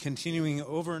 continuing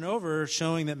over and over,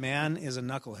 showing that man is a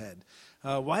knucklehead.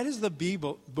 Why does the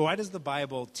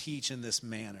Bible teach in this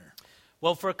manner?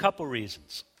 Well, for a couple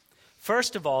reasons.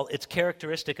 First of all, it's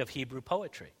characteristic of Hebrew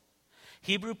poetry.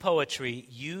 Hebrew poetry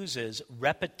uses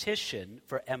repetition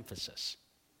for emphasis.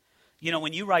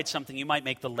 When you write something, you might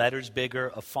make the letters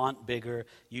bigger, a font bigger,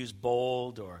 use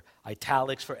bold or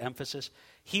italics for emphasis.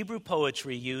 Hebrew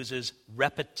poetry uses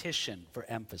repetition for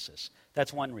emphasis.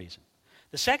 That's one reason.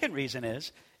 The second reason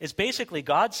is basically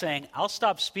God saying, I'll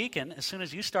stop speaking as soon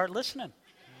as you start listening.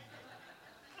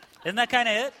 Isn't that kind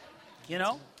of it?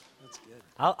 That's good.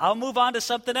 I'll move on to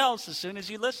something else as soon as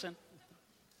you listen.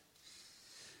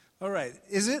 All right.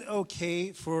 Is it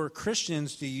okay for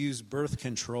Christians to use birth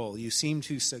control? You seem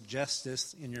to suggest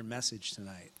this in your message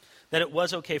tonight. That it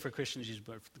was okay for Christians to use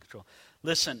birth control.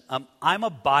 Listen, I'm a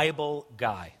Bible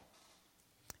guy.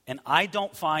 And I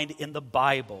don't find in the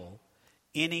Bible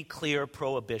any clear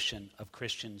prohibition of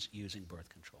Christians using birth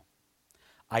control.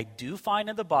 I do find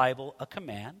in the Bible a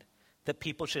command that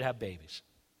people should have babies.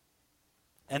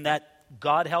 And that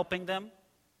God helping them,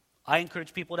 I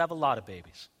encourage people to have a lot of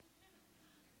babies.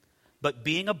 But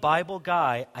being a Bible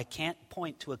guy, I can't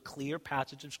point to a clear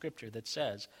passage of Scripture that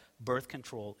says birth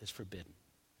control is forbidden.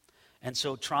 And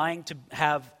so trying to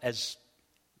have, as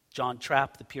John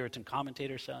Trapp, the Puritan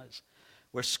commentator, says,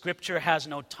 where Scripture has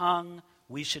no tongue,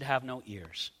 we should have no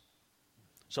ears.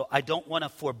 So I don't want to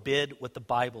forbid what the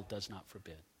Bible does not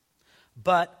forbid.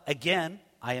 But again,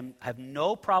 I have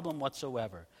no problem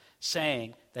whatsoever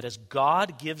saying that as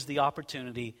God gives the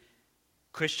opportunity,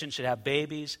 Christians should have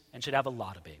babies and should have a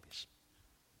lot of babies.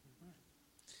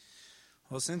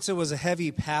 Well, since it was a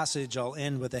heavy passage, I'll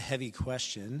end with a heavy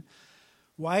question.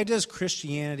 Why does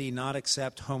Christianity not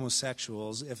accept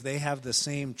homosexuals if they have the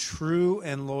same true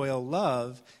and loyal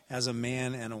love as a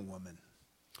man and a woman?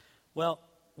 Well,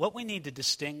 what we need to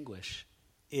distinguish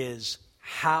is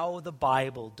how the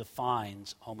Bible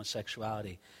defines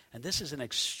homosexuality. And this is an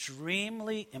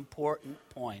extremely important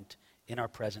point in our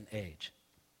present age.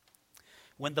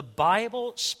 When the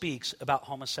Bible speaks about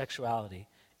homosexuality,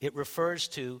 it refers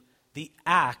to the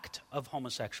act of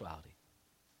homosexuality,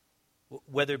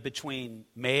 whether between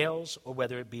males or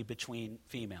whether it be between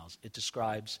females. It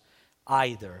describes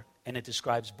either, and it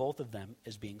describes both of them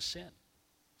as being sin.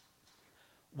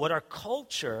 What our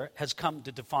culture has come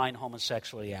to define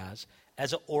homosexuality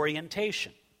as an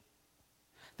orientation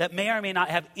that may or may not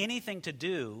have anything to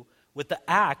do with the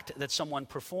act that someone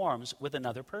performs with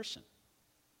another person.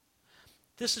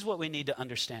 This is what we need to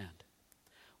understand.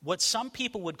 What some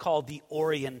people would call the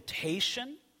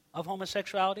orientation of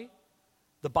homosexuality,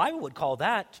 the Bible would call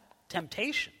that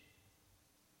temptation.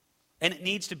 And it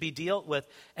needs to be dealt with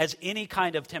as any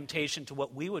kind of temptation to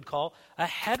what we would call a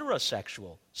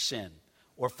heterosexual sin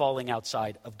or falling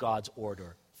outside of God's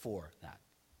order for that.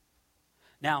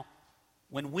 Now,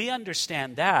 when we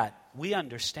understand that, we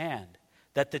understand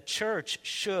that the church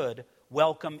should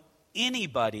welcome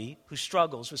anybody who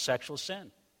struggles with sexual sin.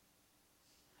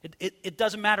 It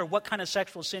doesn't matter what kind of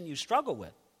sexual sin you struggle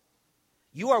with.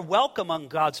 You are welcome among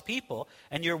God's people,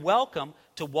 and you're welcome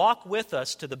to walk with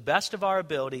us to the best of our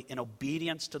ability in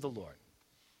obedience to the Lord.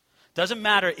 Doesn't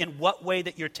matter in what way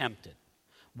that you're tempted.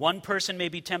 One person may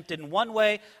be tempted in one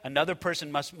way, another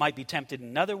person might be tempted in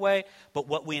another way, but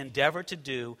what we endeavor to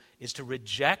do is to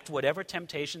reject whatever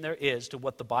temptation there is to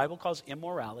what the Bible calls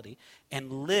immorality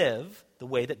and live the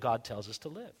way that God tells us to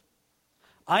live.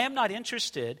 I am not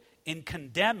interested in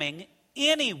condemning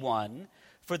anyone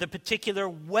for the particular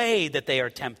way that they are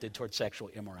tempted towards sexual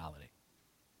immorality.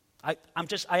 I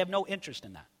have no interest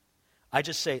in that. I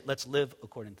just say, let's live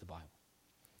according to the Bible.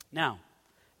 Now,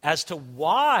 as to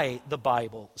why the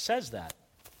Bible says that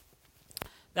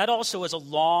also is a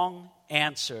long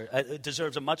answer. It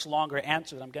deserves a much longer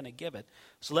answer than I'm going to give it.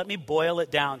 So let me boil it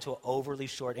down to an overly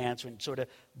short answer and sort of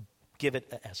give it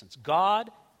an essence. God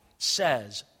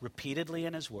says repeatedly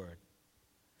in his word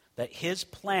that his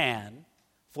plan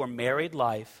for married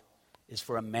life is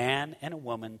for a man and a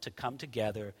woman to come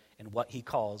together in what he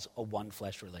calls a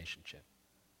one-flesh relationship.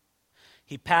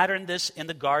 He patterned this in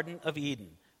the Garden of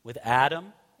Eden with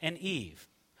Adam and Eve.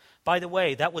 By the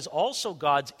way, that was also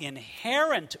God's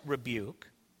inherent rebuke,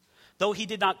 though he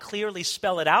did not clearly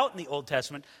spell it out in the Old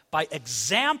Testament. By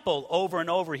example, over and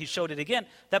over, he showed it again,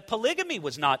 that polygamy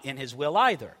was not in his will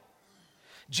either.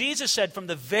 Jesus said from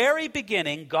the very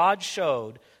beginning, God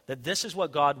showed that this is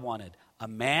what God wanted, a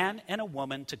man and a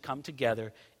woman to come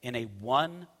together in a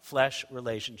one-flesh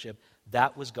relationship.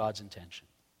 That was God's intention.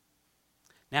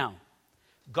 Now,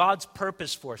 God's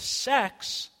purpose for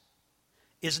sex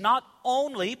is not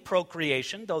only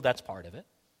procreation, though that's part of it,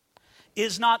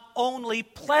 is not only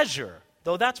pleasure,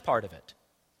 though that's part of it.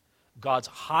 God's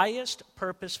highest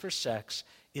purpose for sex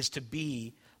is to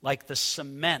be like the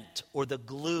cement or the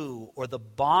glue or the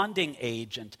bonding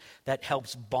agent that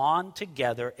helps bond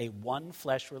together a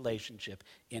one-flesh relationship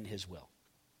in his will.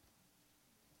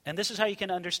 And this is how you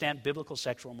can understand biblical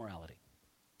sexual morality.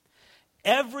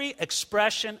 Every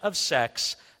expression of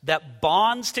sex that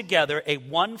bonds together a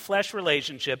one-flesh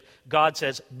relationship, God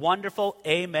says, wonderful,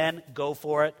 amen, go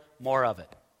for it, more of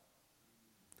it.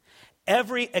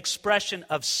 Every expression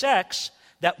of sex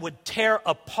that would tear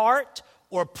apart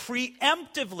or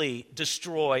preemptively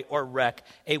destroy or wreck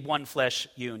a one-flesh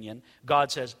union, God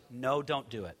says, no, don't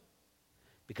do it.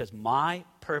 Because my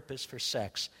purpose for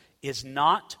sex is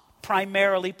not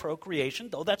primarily procreation,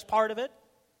 though that's part of it,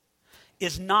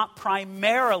 is not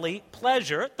primarily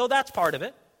pleasure, though that's part of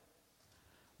it.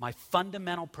 My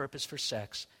fundamental purpose for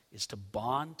sex is to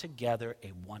bond together a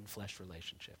one-flesh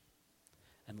relationship.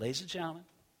 And ladies and gentlemen,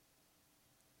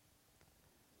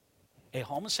 a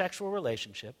homosexual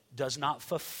relationship does not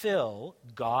fulfill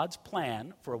God's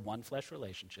plan for a one-flesh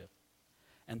relationship.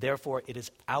 And therefore, it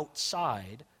is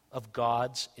outside of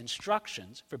God's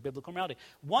instructions for biblical morality.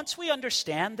 Once we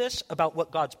understand this about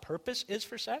what God's purpose is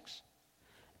for sex,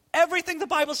 everything the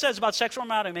Bible says about sexual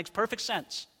morality makes perfect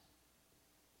sense.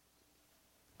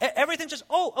 Everything just,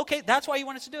 okay, that's why you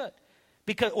wanted to do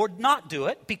it. Or not do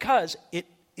it, because it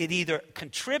either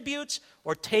contributes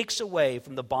or takes away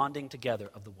from the bonding together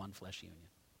of the one flesh union.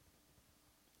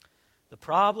 The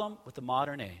problem with the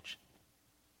modern age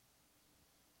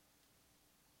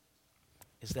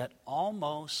is that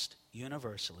almost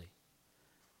universally,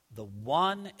 the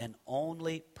one and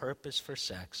only purpose for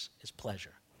sex is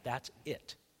pleasure. That's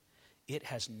it. It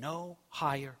has no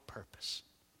higher purpose.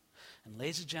 And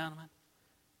ladies and gentlemen,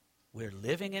 we're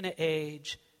living in an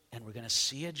age and we're going to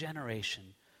see a generation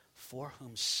for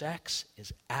whom sex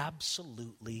is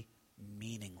absolutely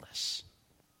meaningless.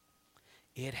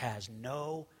 It has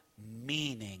no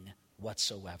meaning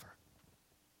whatsoever.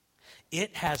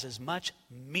 It has as much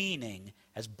meaning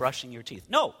as brushing your teeth.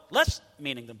 No, less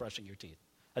meaning than brushing your teeth.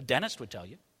 A dentist would tell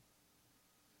you.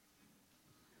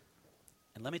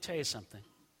 And let me tell you something.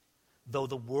 Though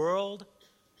the world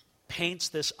paints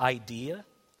this idea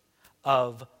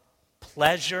of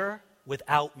pleasure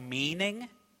without meaning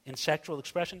in sexual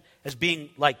expression as being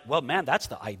like, well, man, that's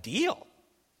the ideal.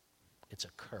 It's a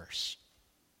curse.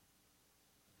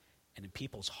 And in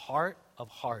people's heart of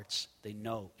hearts, they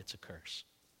know it's a curse.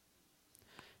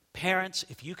 Parents,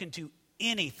 if you can do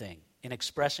anything in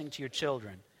expressing to your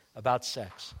children about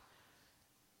sex,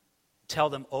 tell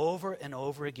them over and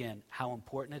over again how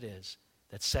important it is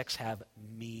that sex have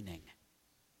meaning.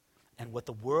 And what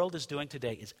the world is doing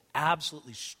today is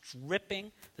absolutely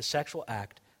stripping the sexual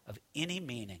act of any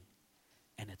meaning.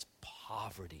 And it's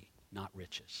poverty, not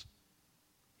riches.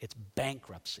 It's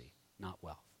bankruptcy, not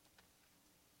wealth.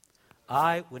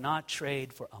 I would not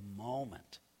trade for a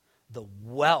moment the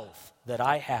wealth that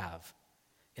I have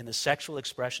in the sexual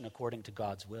expression according to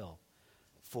God's will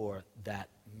for that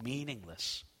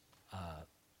meaningless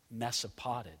mess of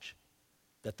pottage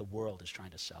that the world is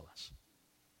trying to sell us.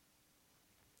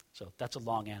 So that's a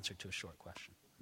long answer to a short question.